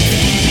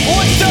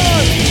what's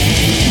done?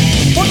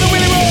 What the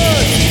really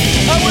was?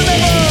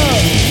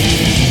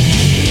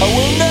 I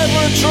will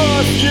never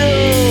trust you.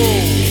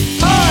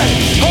 I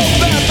hope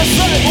that the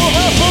same will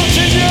happen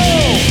to you.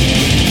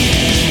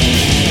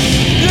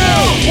 You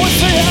will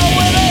see how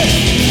it is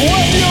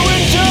when you're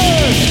in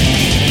charge.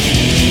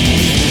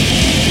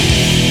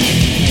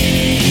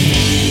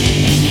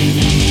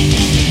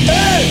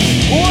 It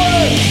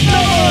will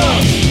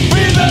never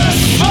be the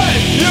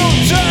same. You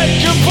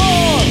take a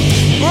part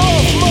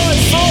of my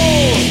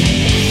soul.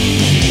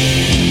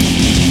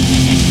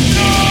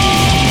 No,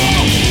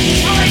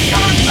 I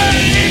can't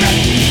believe it.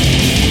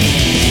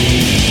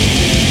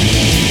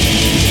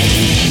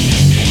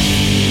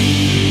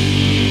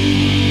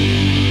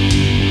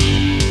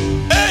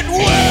 It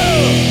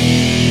will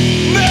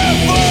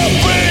never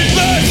be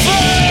the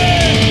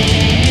same.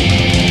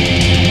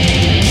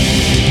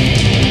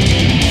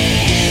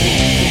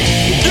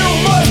 You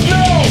must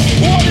know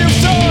what you've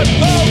done.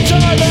 Our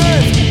time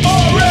has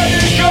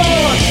already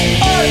gone.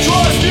 I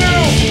trust you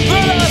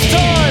the last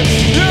time.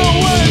 You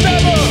will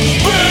never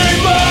be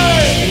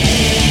mine.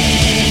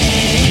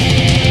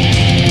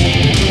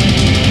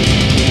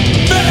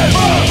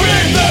 Never be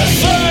the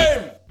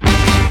same.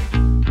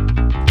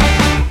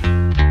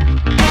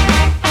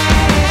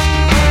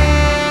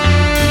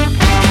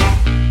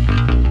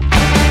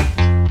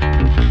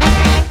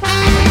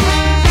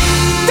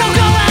 Don't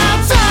go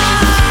outside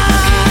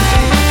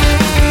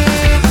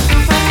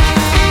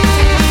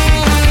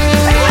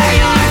and wear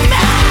your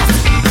mask.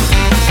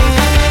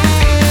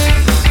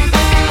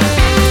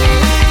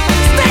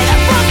 Stay the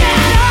fuck at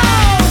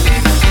home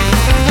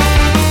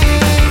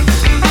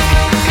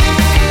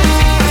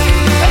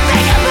and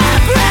think about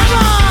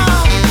grandma.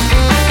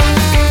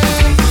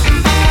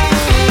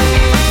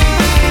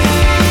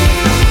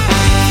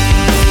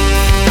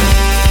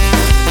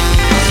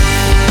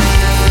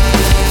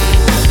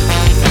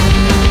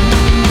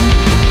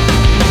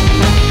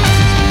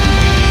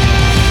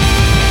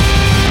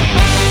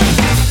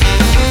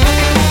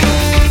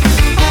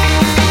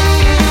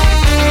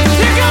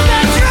 Here come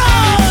the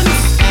drones.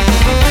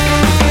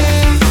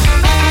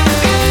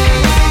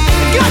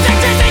 Contact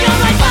tracing on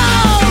my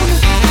phone.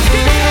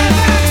 Give me a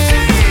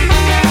vaccine,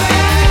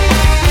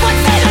 but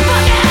stay the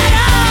fuck at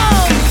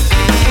home,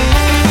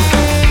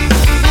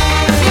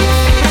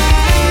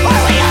 or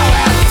we all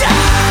will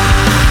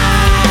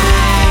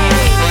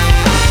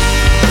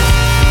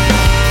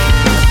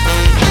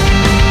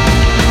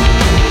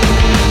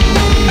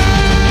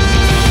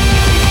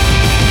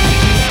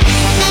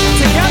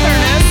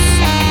Togetherness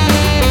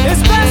is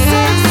best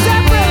served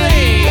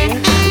separately.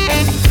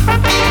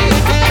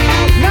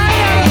 9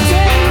 out of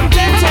 10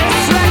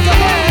 dentists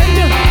recommend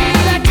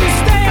that you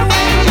stay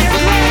away from your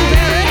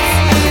grandparents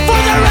for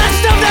the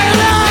rest of their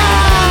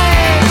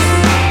lives.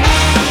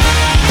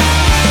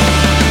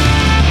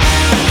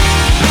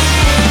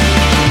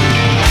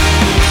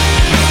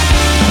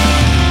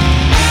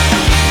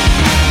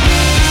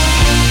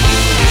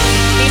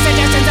 These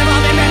suggestions have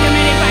all been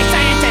recommended by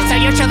scientists, so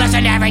you should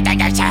listen to everything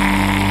they say.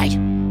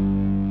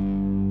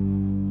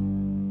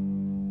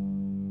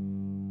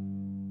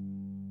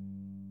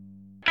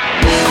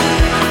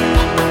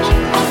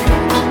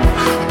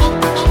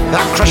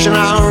 They're crushing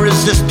our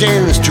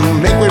resistance to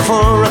make way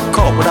for a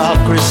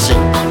corporatocracy.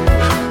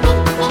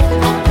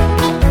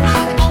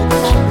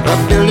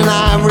 They're building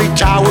ivory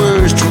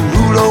towers to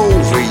rule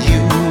over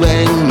you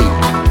and me.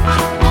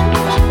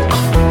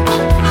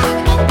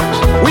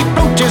 We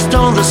protest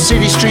on the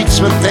city streets,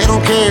 but they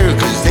don't care,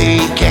 cause they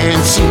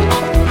can't see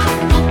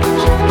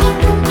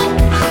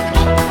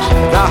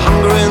the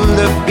hunger in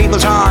the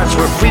people's hearts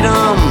where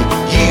freedom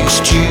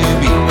used to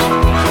be.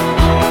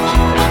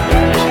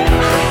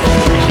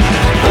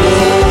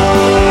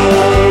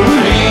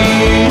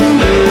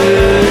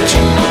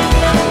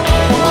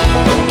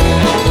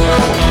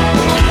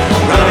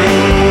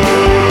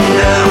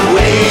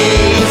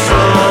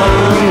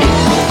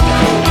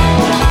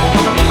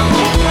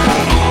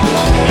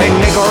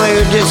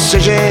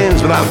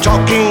 Decisions without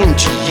talking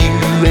to you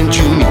and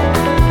to me.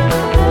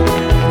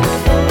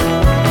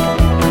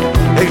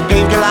 They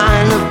paved a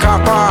line of car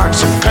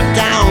parks and cut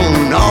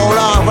down all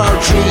of our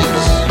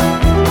trees.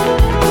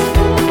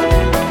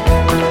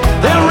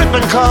 They'll rip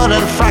and cut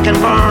and frack and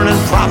burn and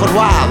profit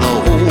while the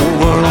whole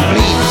world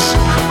bleeds.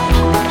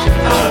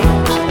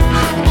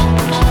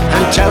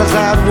 And tell us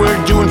that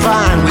we're doing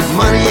fine with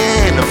money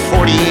and a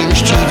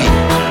 40-inch TV.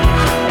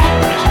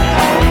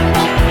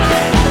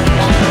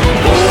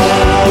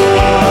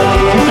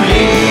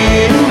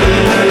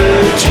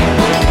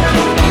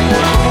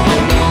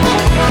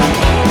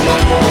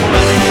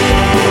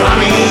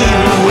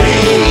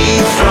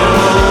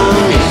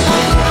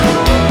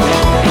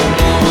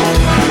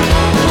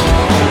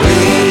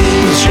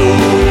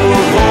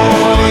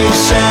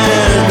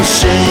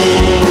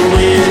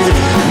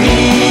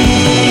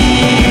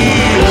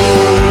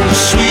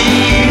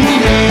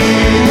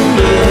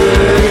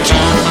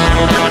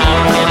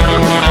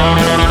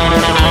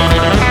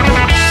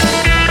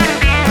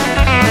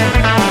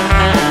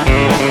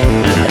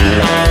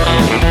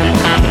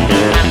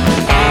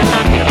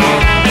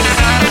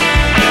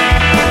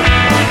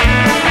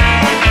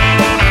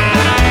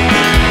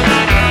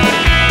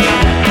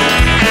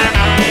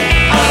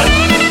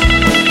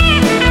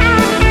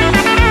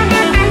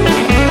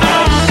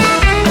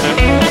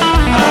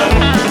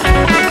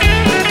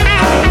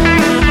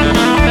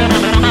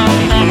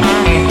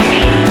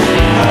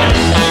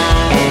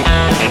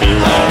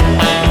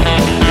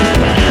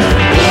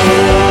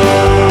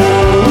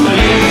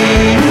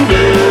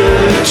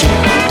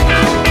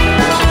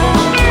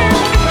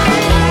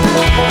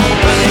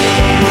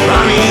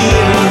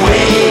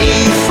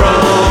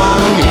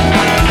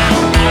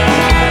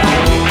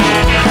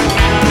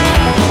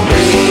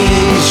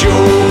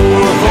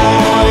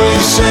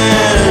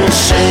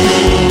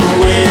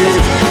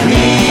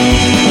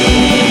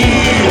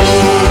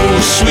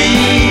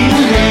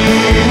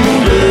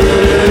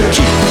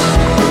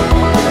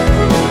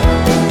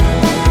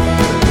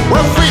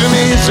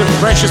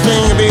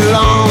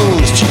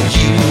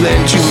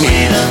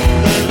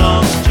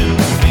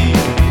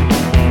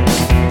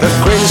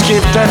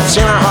 that's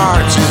in our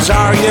hearts. It's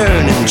our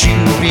yearning to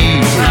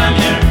be free.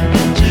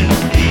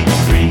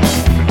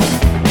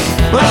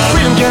 But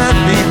freedom can't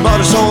be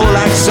bought a soul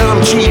like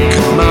some cheap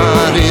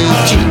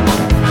commodity.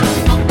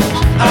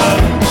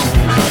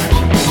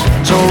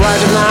 So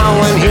rise up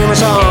now and hear my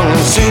song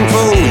and sing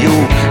for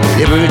your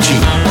liberty.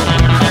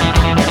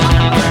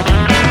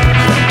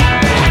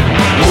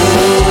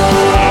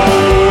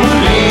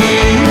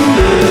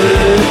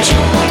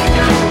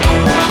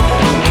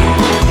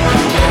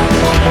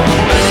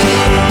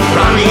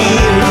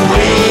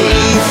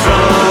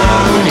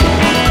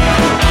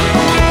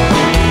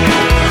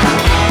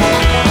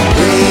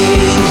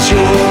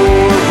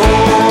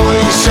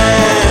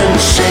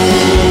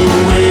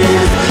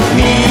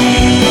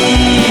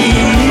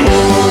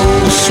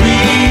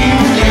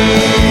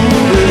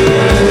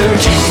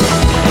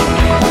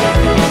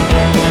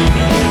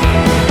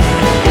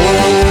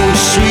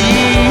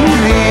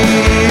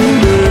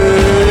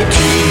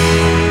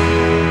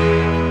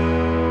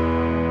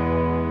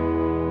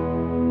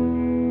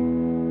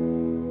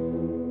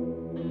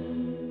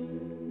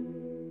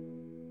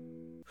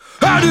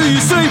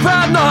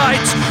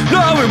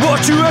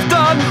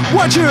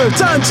 What you have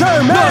done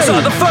to me. No, it's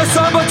not the first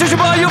time I judge you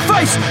by your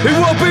face. It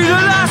won't be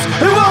the last,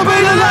 it won't be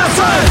the last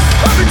time.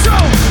 I've been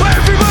told by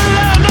everybody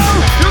that I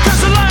know you're just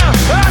a liar.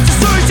 I have the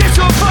stories yet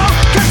to unfold.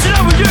 Catching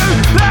up with you,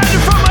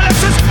 landing from my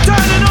lectures,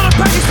 turning on a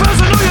package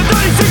spells and all your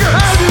dirty secrets.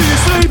 How do you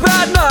sleep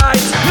at night,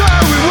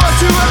 knowing what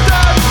you have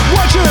done?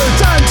 What you have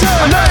done to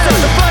me. No, it's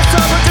not the first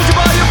time I judge you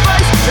by your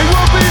face. It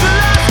won't be the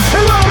last,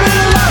 it won't be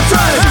the last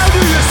time. How do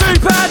you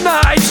sleep at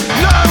night,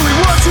 knowing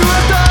what you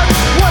have done?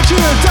 What you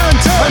have done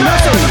to me. No,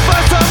 it's not the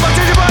first time I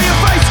judge you by your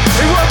face.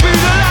 It won't be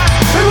the last,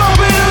 it won't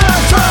be the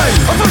last time.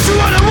 I thought you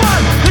were the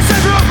one, the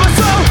savior of my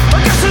soul. I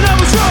guess I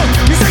was wrong.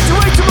 You take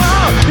away to my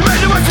heart. You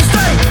made the worst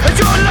mistake, and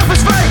your love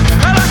was fake.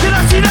 And I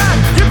cannot see that.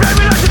 You blame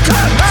me like a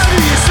cunt. How do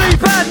you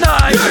sleep at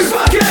night? You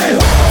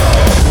fucking whore.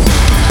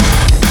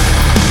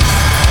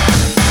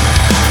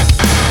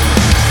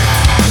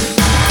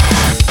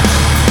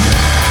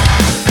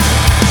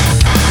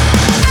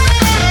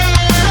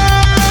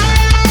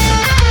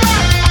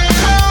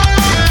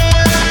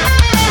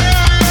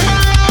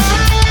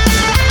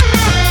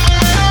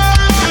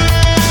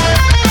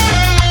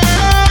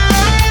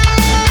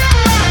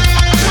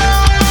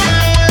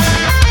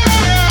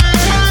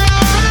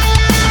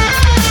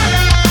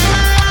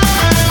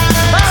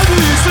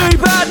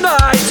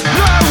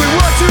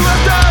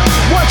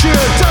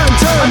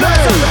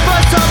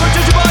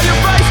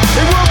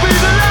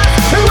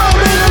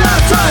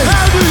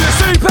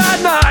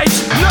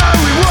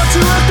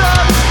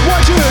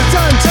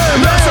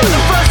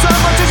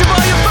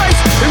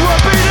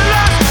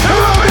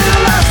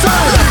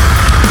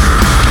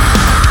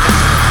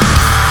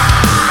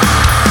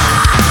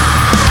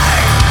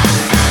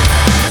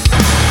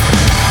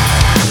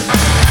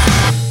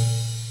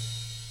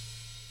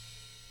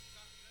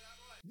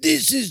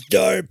 This is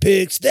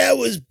Darpix. That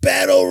was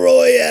Battle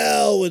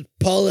Royale with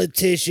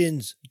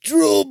Politicians.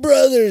 Drool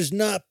Brothers,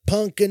 Not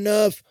Punk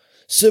Enough.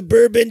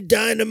 Suburban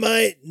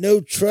Dynamite, No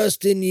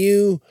Trust in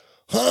You.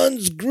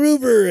 Hans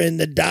Gruber and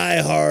the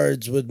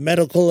Diehards with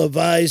Medical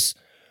Advice.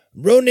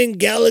 Ronan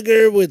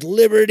Gallagher with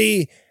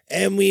Liberty.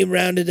 And we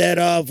rounded that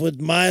off with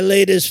My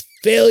Latest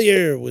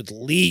Failure with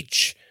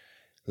Leech.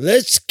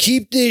 Let's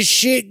keep this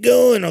shit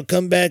going. I'll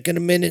come back in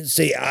a minute and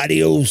say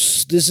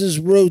adios. This is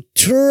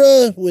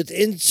Rotura with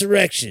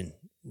Insurrection.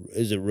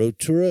 Is it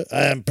Rotura?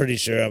 I'm pretty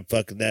sure I'm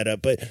fucking that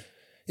up. But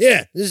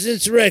yeah, this is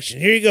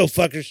Insurrection. Here you go,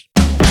 fuckers.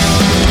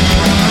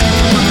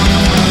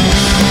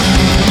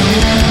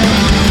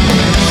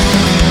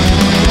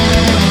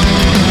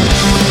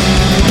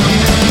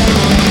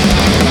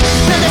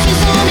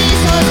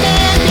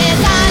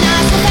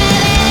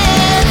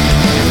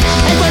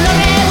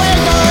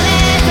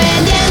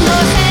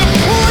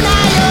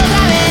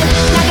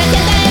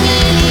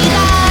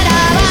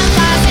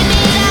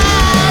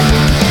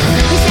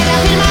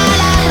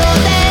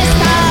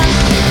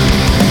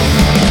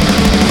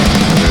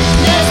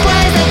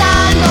 Después de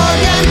tanto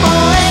tiempo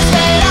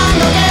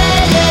esperando que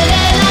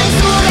llegue la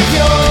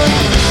insurrección.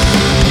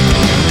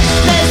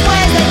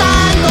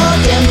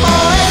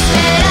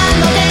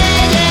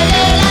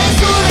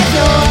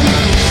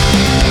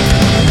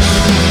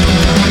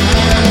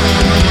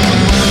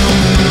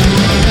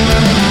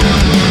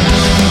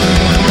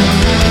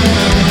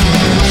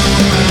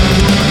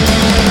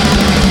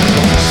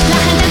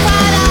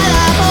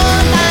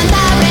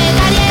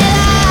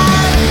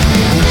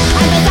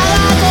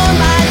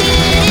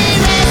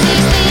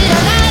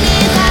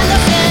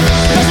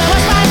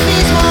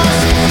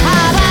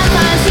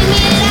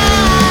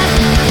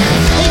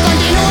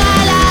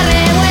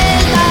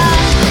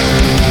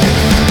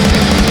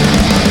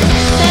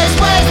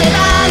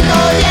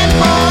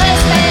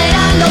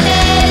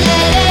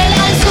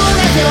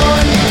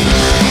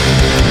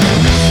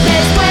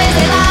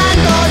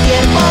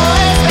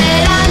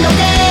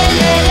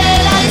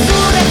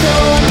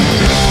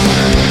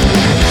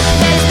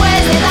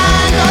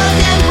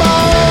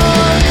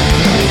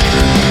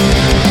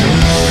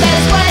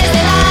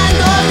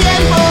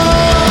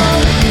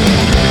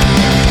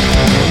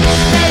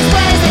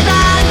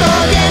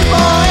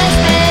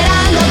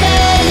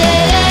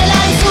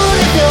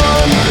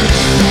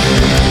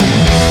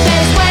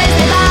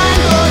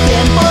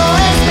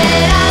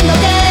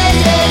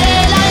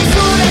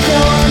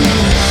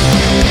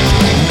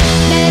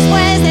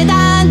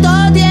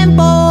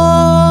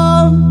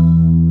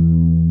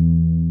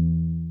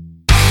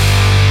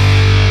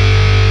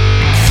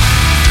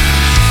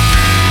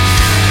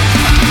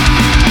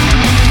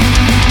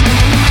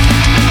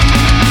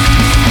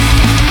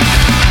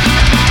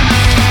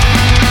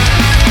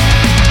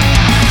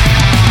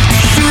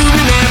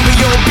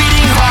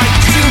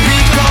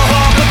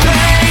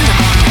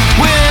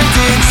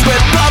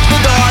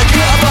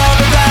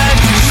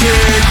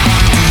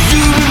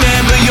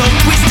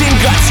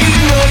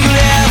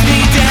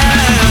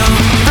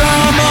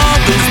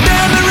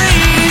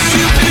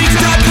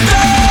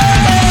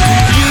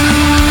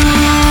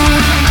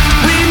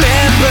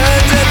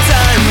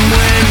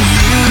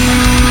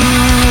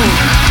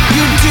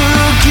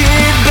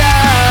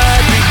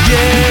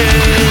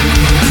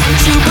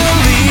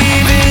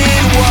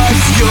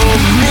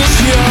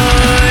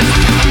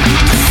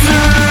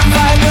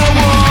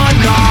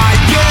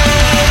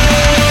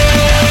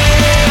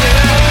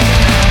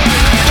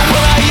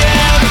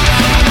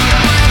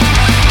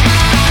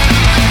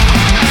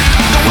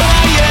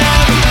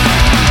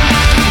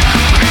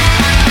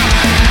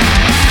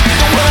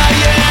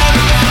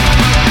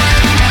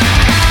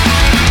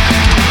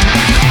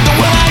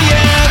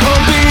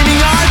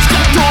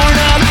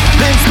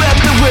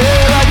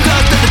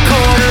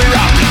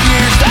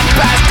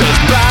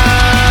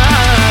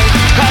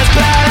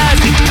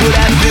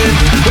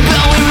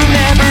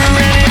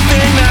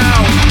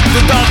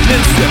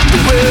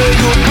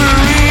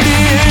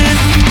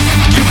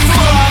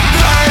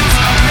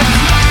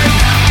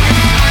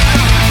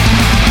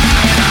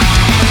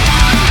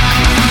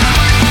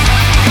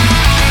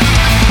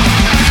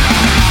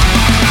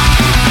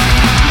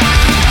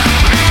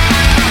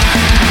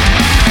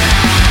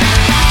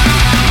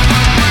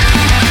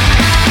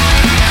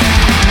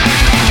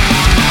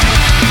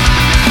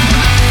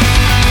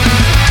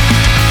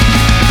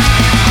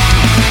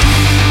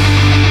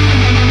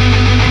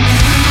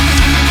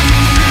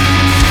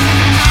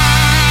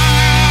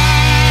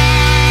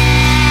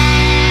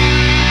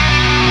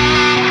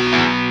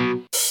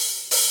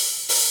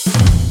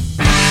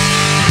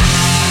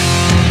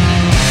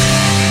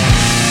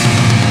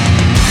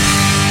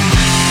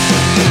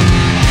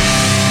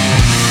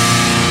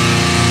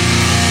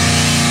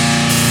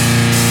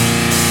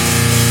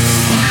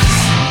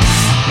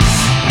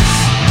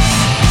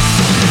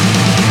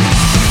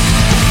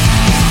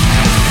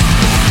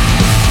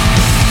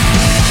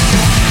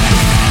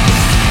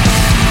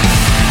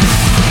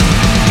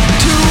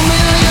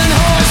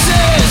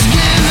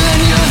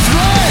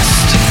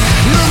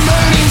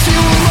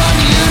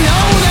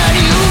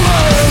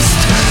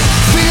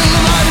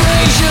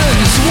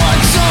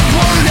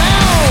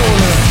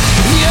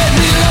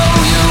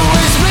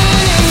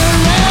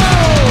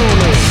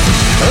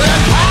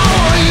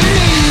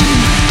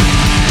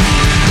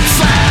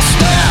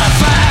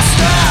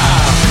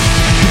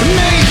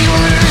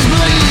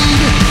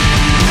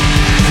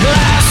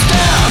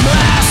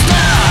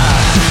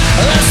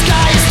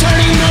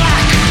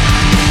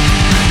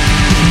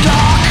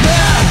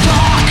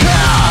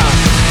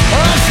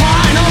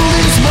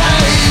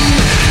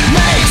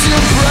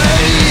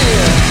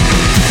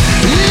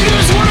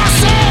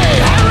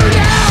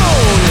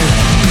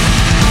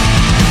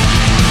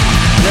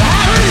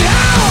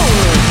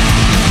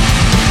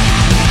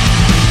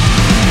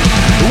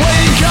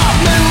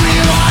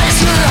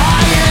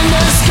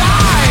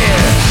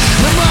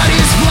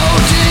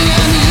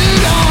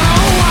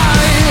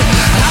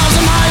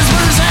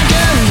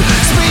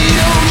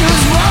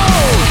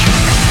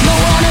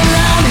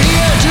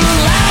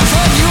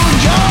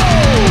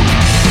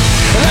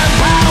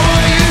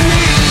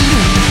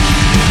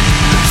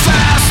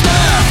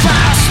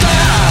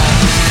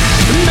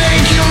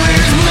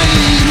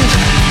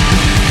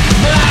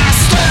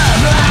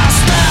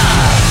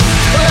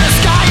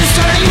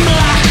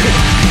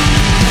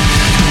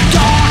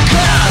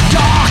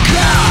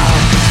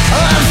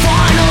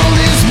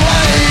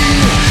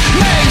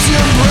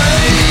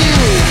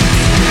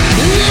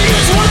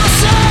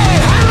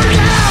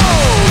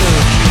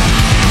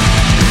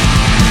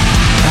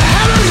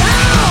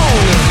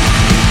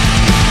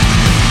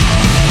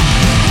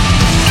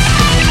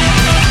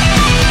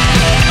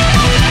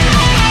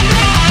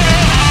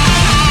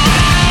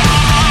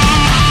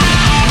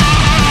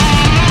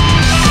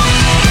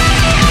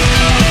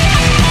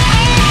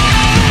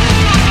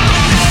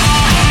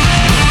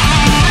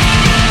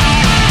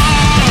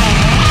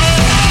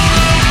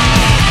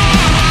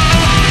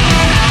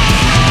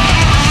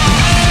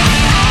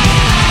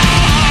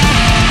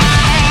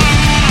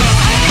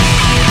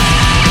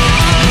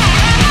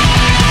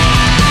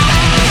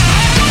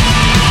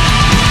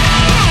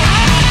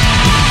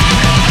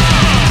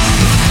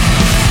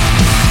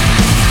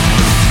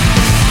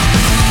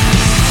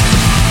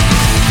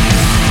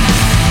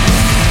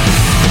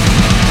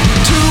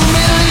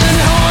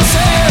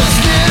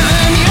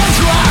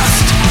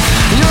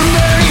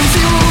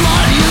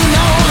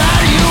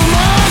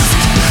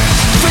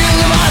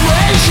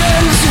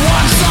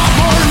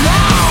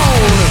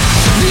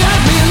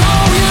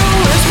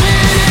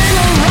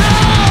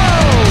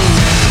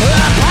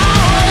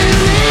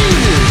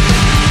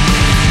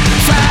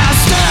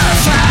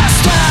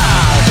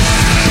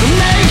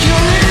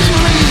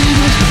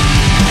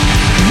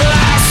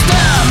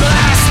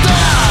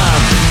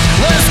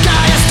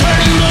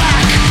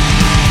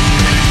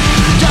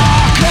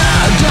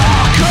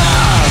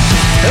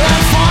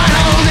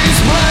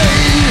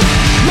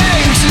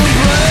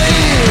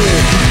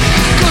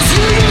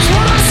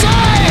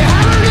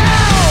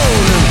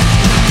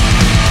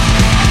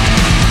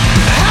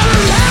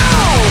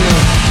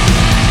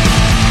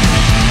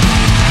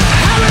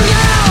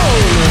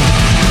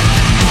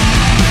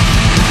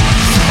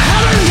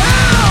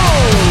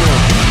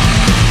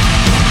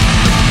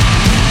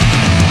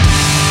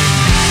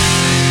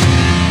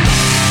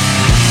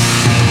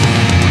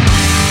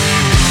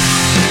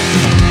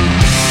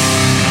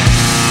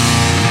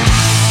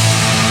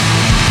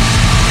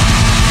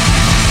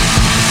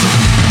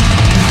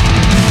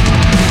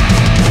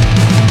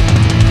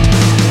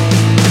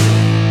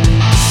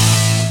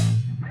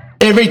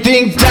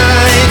 Everything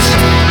dies.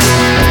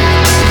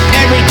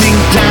 Everything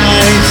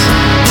dies.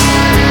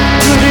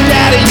 Put it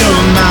out of your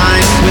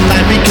mind when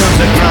life becomes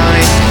a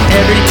grind.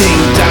 Everything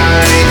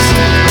dies.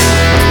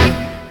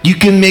 You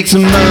can make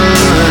some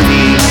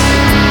money,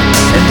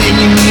 and then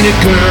you meet a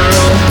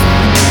girl.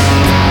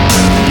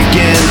 You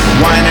can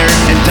wine her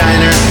and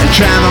dine her and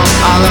travel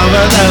all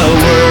over the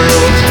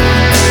world.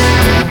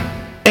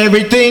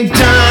 Everything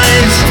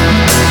dies.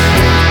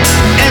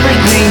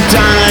 Everything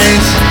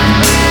dies.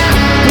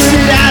 Put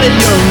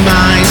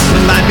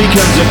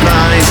a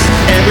grind,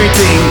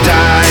 everything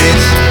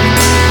dies.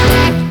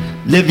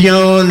 Live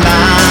your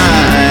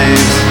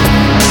lives,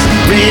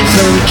 raise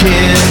some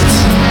kids,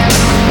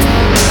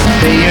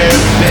 pay your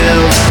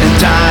bills and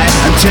die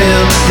until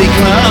they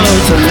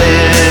close the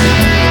lid.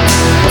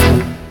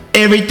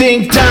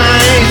 Everything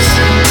dies,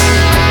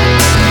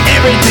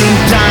 everything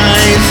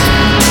dies.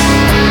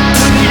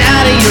 Put it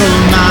out of your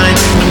mind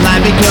when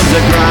life becomes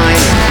a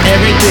grind,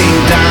 everything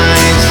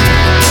dies.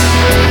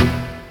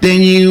 Then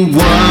you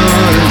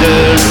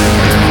wonder,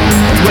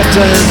 what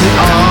does it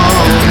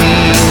all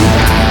mean?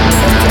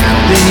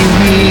 Then you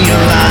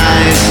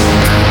realize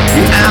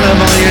you're out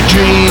of all your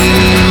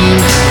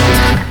dreams.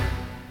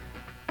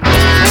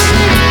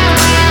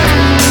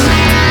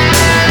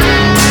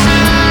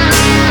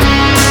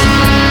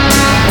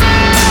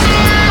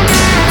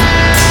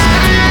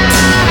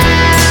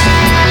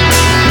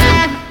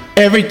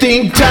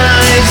 Everything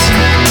dies,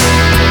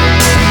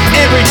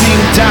 everything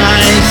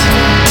dies.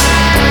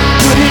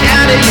 Put it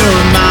out of your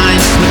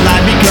mind when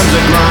life becomes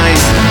a grind,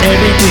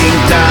 everything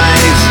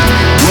dies.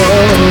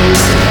 Whoa,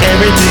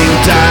 everything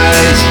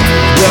dies.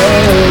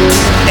 Whoa,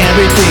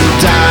 everything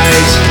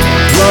dies.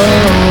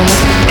 Whoa,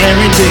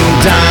 everything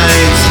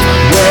dies.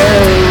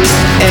 Whoa,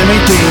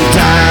 everything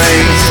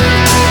dies.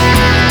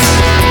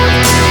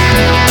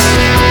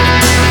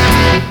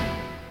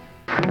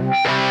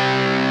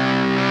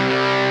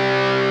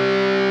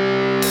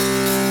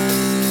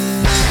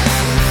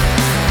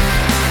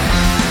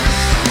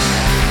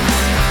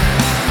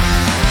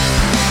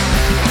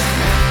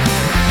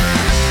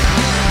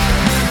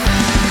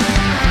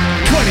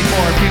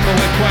 People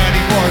with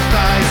 24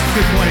 sides,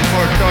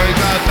 24 stories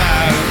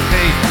about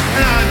me.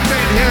 And I'm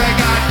sitting here, I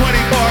got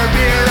 24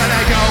 beer, and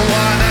I don't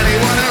want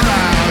anyone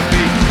around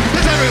me.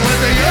 'Cause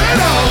everyone's a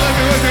urinal,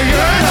 everyone's a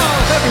urinal,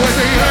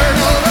 everyone's a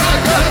urinal, and I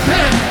got a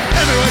pen.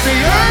 Everyone's a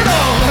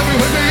urinal,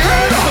 everyone's a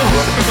urinal,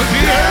 everyone's a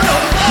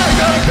urinal, and I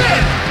got a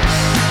pen.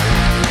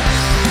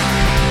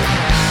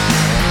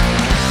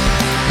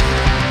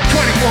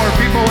 24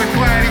 people with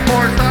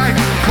 24 sides,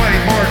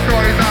 24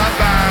 stories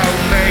about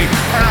me.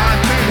 And I'm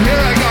sitting here,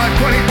 I got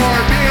 24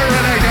 beer,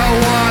 and I don't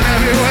want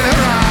everyone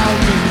around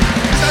me.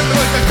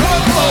 Everyone's a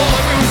couple,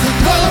 everyone's a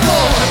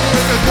couple,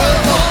 everyone's a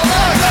couple,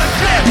 I got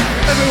shit.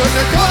 Everyone's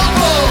a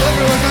couple,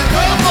 everyone's a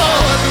couple,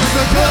 everyone's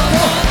a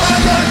couple, I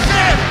got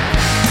shit.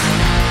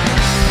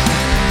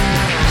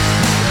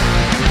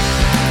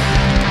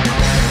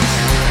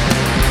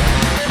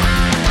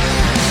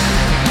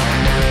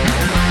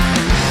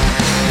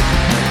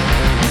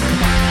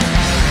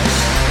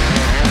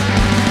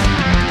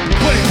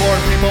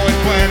 People with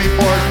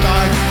 24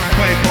 sides,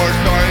 24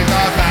 stories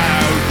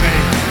about me.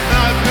 And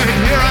I'm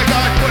sitting here, I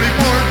got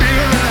 24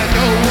 beer, and I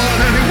don't want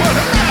anyone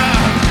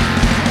around.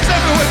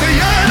 Everyone's a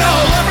urinal,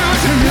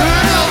 everyone's a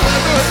urinal,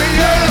 everyone's a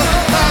urinal,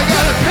 I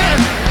got a pen.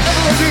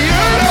 Everyone's a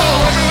urinal,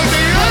 everyone's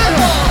a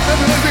urinal,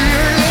 everyone's a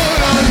urinal,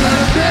 and I got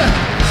a pen.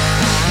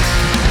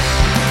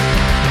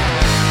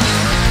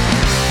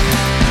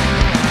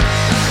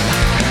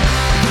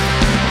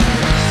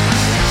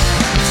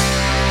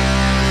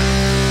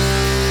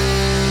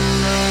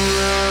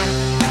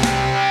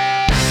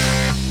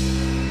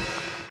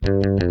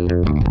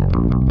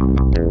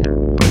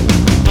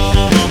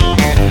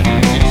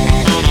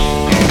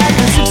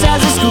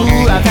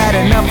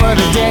 Enough for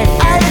the day.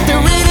 I hit the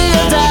radio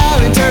dial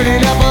and turn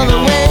it up all the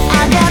way.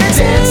 I gotta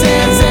dance,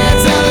 dance,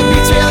 dance till the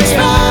beat's really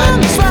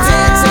strong.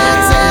 Dance,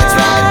 dance, dance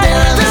right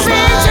there on the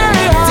spot.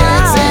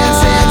 Dance,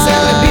 dance, dance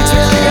till the beat's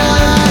really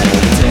hot.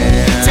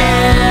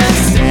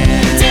 Dance,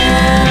 dance,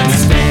 dance,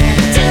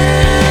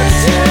 dance.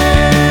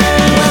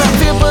 When I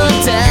feel put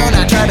down,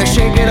 I try to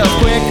shake it up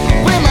quick.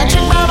 With my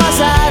chick by my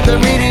side, the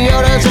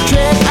radio does a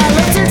trick. I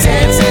love to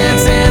dance,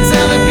 dance, dance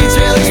till the beat's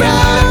really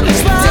strong.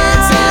 Dance,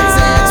 dance,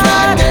 dance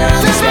right there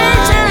on the spot.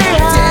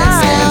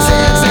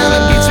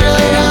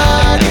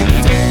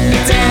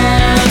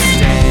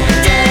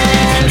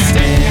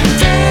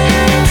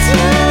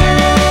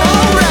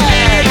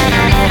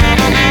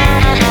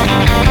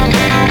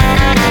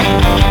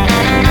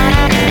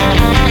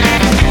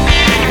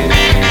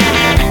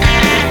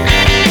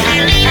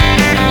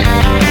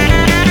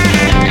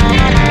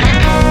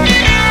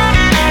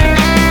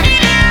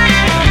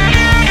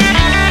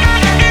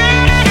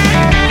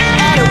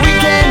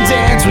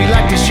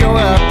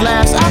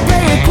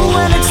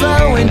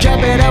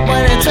 Jump it up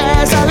when it's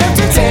fast. I love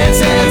to dance,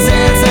 dance,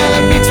 dance till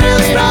the beat's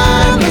really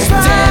strong. Dance,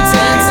 dance,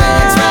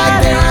 dance right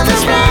there on the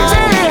spot.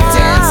 Dance,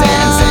 dance,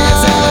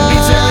 dance till the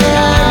beat's really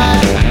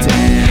hot.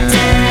 Dance,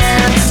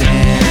 dance,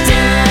 dance,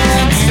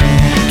 dance,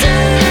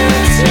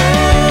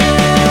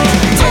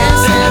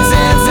 dance,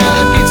 dance till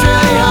the beat's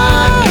really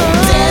hot.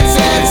 Dance,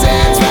 dance,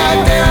 dance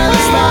right there on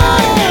the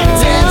spot.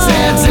 Dance,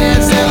 dance,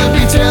 dance till the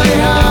beat's really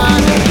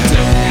hot.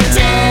 Dance,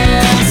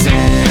 dance,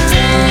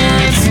 dance,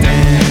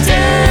 dance,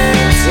 dance.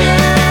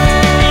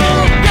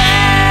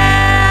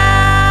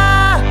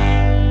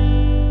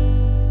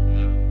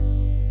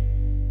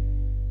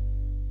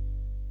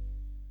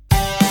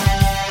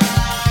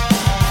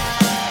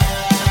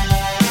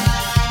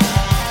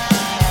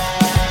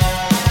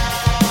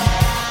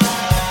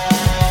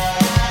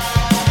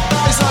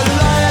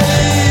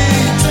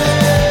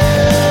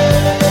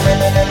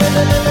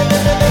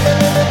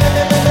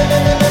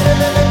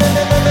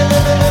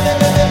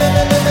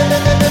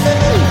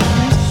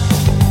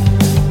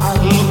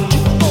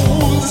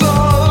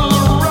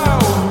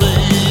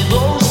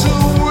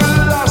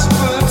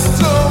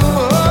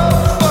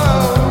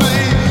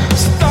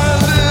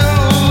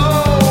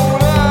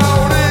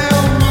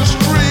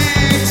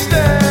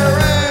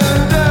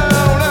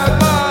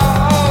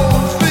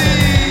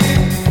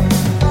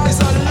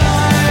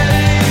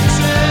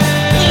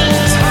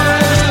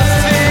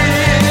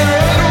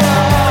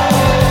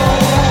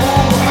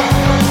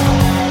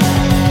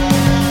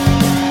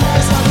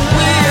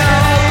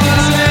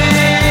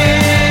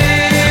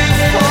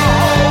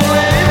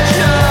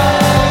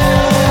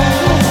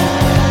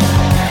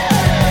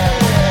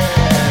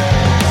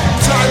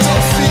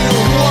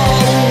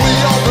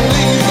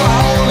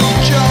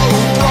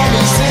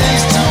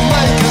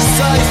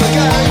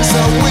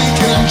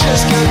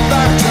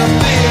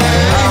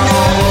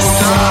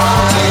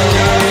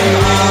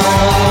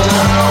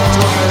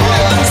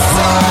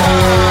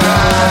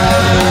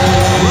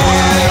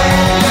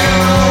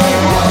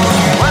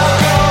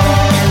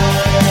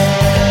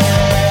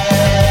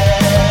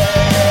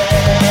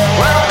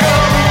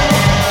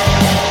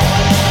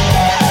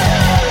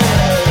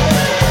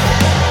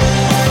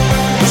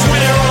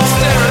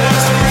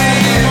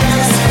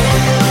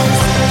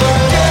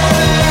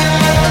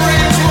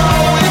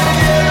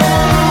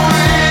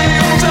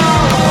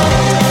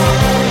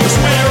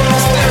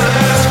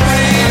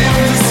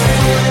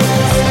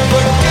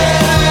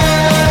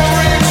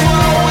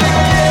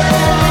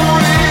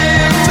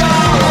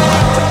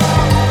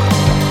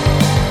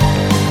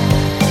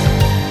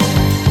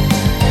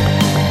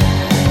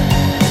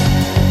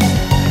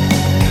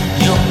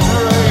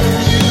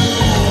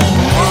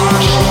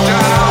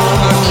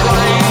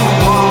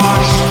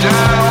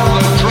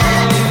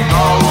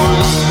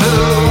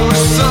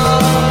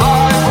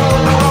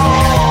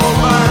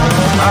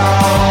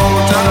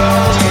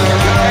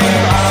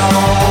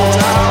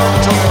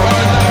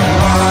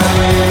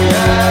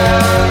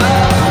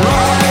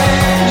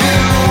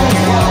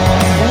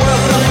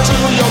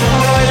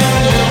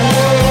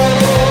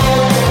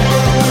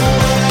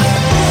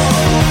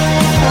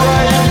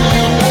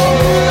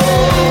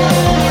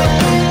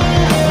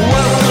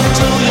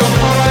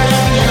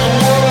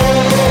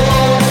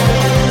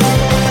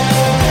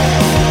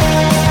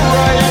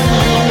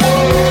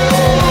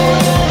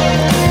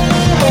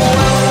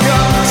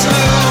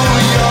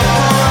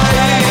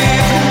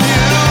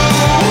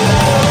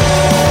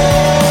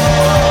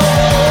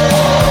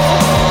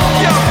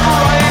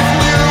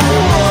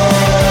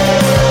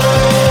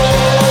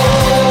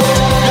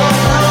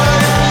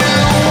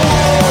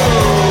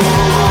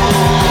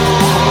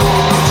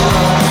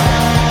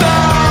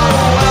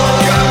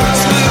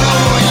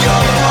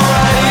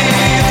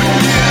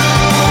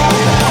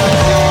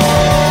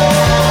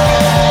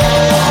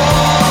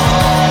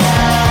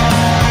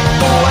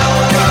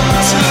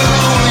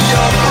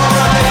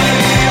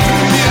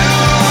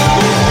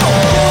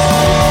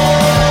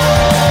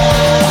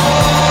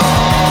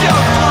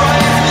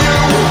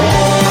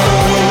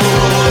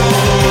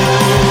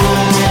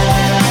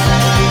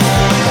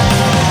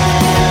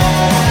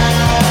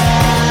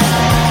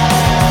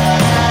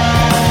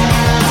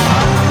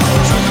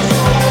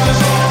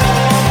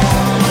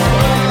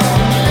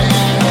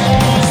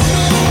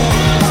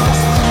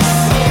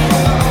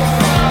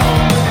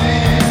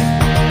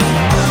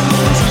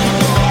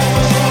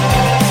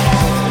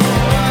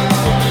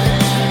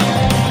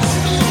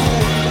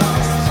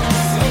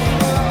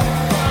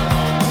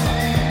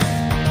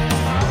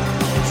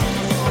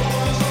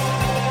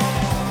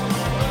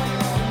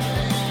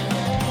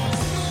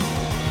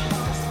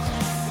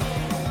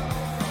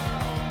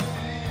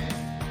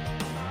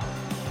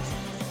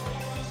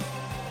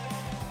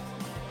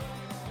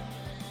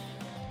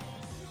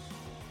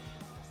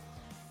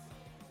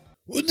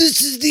 Well,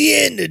 this is the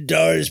end of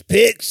Dar's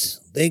Picks.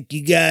 Thank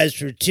you guys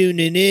for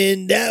tuning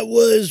in. That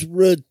was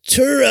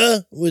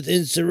Rotura with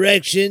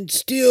Insurrection,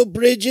 Steel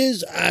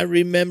Bridges, I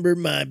Remember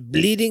My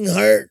Bleeding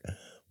Heart,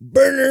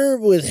 Burner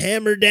with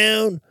Hammer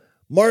Down,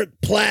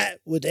 Mark Platt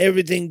with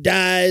Everything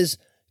Dies,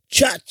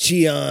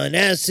 Chachi on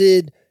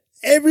Acid,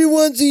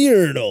 Everyone's a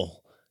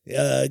Urinal,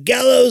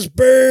 Gallows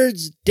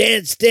Birds,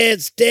 Dance,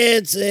 Dance,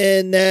 Dance,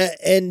 and that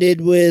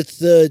ended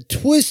with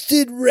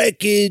Twisted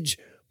Wreckage,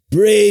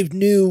 Brave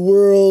New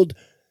World.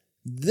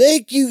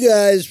 Thank you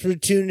guys for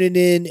tuning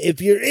in. If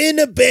you're in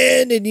a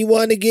band and you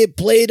want to get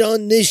played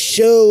on this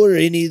show or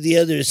any of the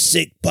other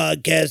Sick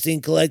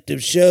Podcasting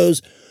Collective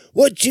shows,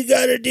 what you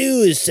got to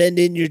do is send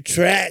in your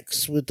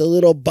tracks with a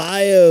little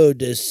bio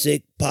to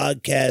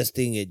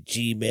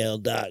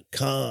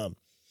sickpodcasting@gmail.com.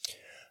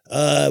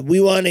 We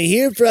want to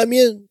hear from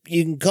you.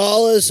 You can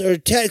call us or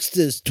text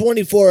us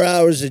 24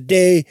 hours a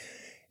day.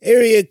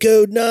 Area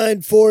code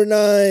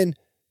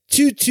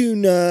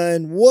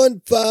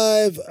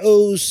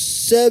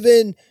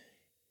 949-229-1507.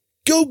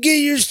 Go get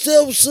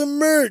yourself some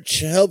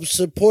merch. Help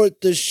support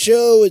the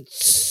show at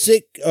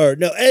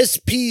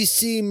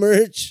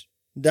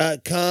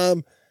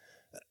spcmerch.com.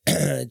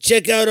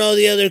 Check out all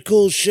the other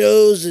cool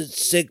shows at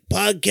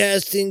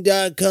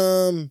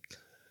sickpodcasting.com.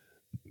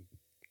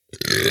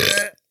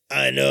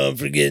 I know I'm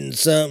forgetting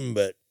something,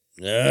 but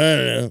I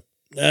don't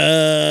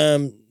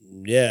know.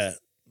 Yeah,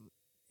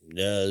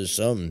 there's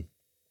something.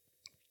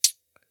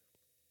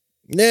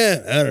 Nah,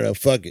 I don't know.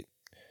 Fuck it.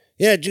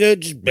 Yeah,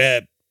 just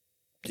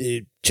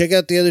check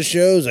out the other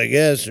shows, I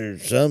guess, or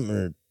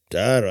something. Or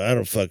I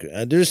don't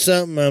fucking. There's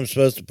something I'm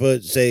supposed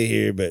to say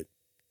here, but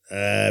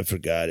I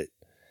forgot it.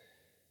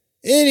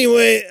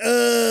 Anyway,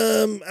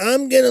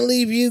 I'm gonna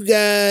leave you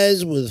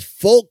guys with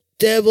Folk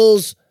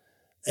Devils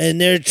and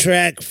their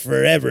track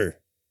Forever.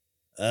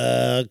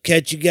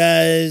 Catch you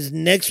guys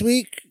next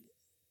week,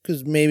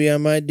 because maybe I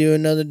might do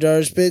another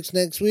Dar's Picks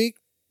next week.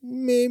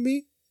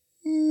 Maybe.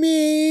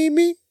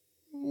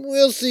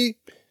 We'll see.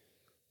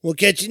 We'll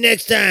catch you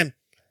next time.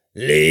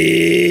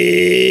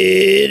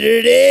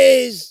 Later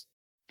days.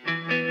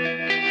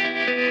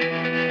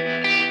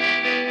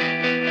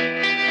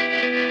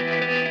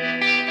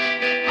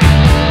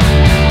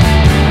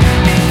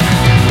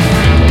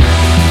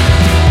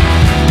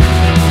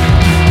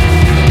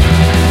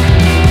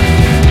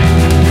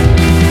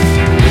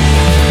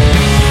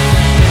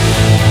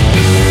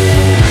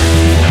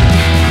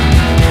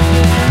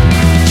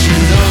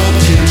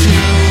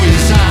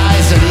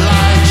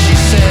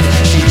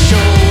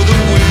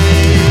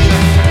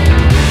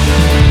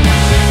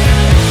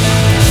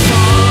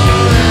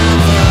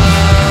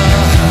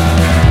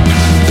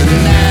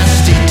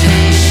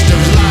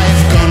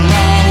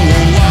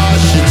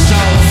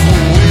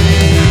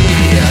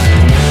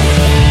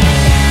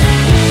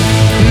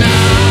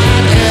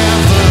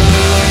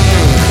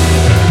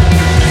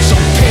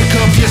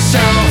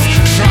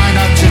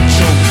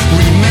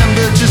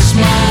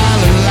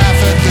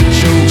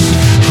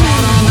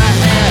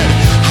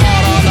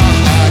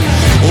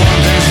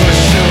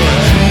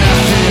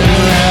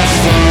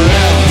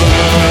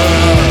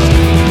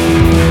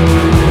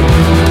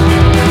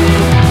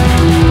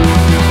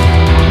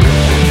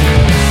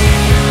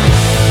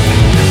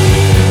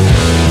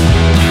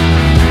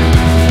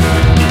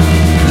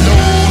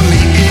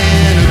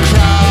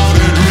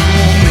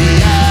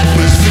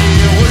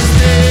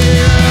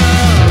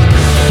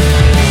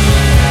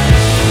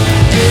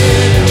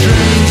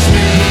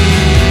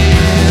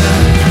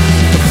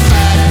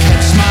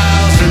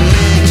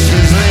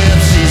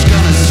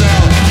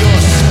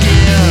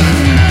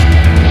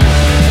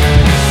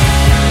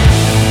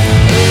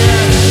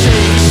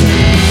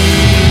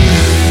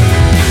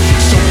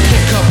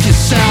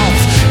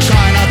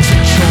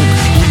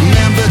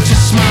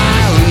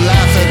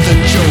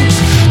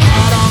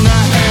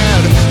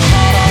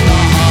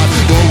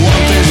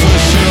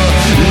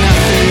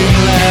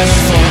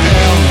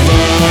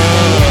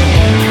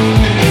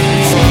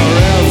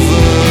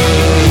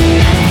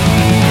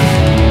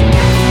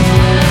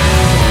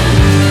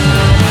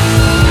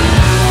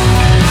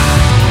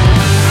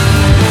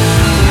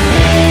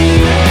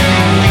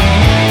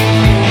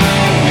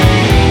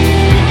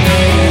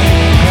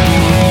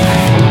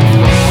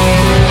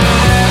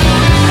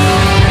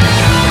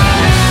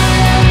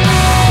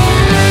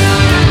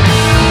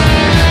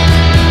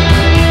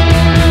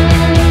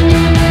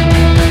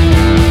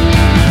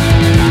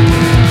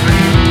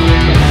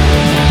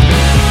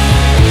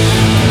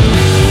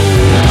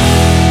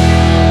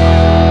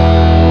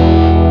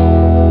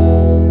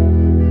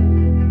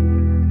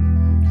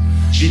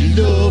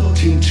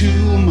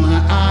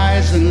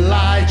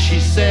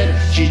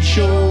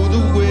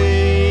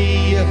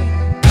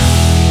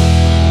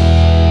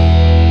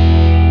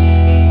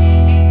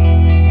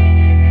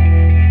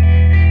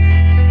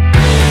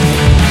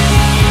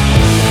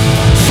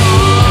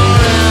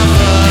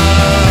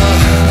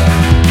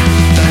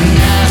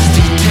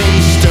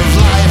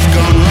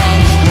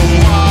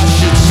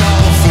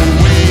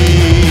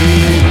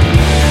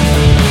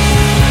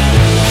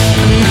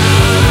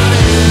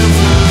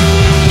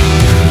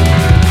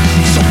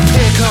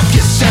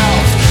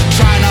 Yourself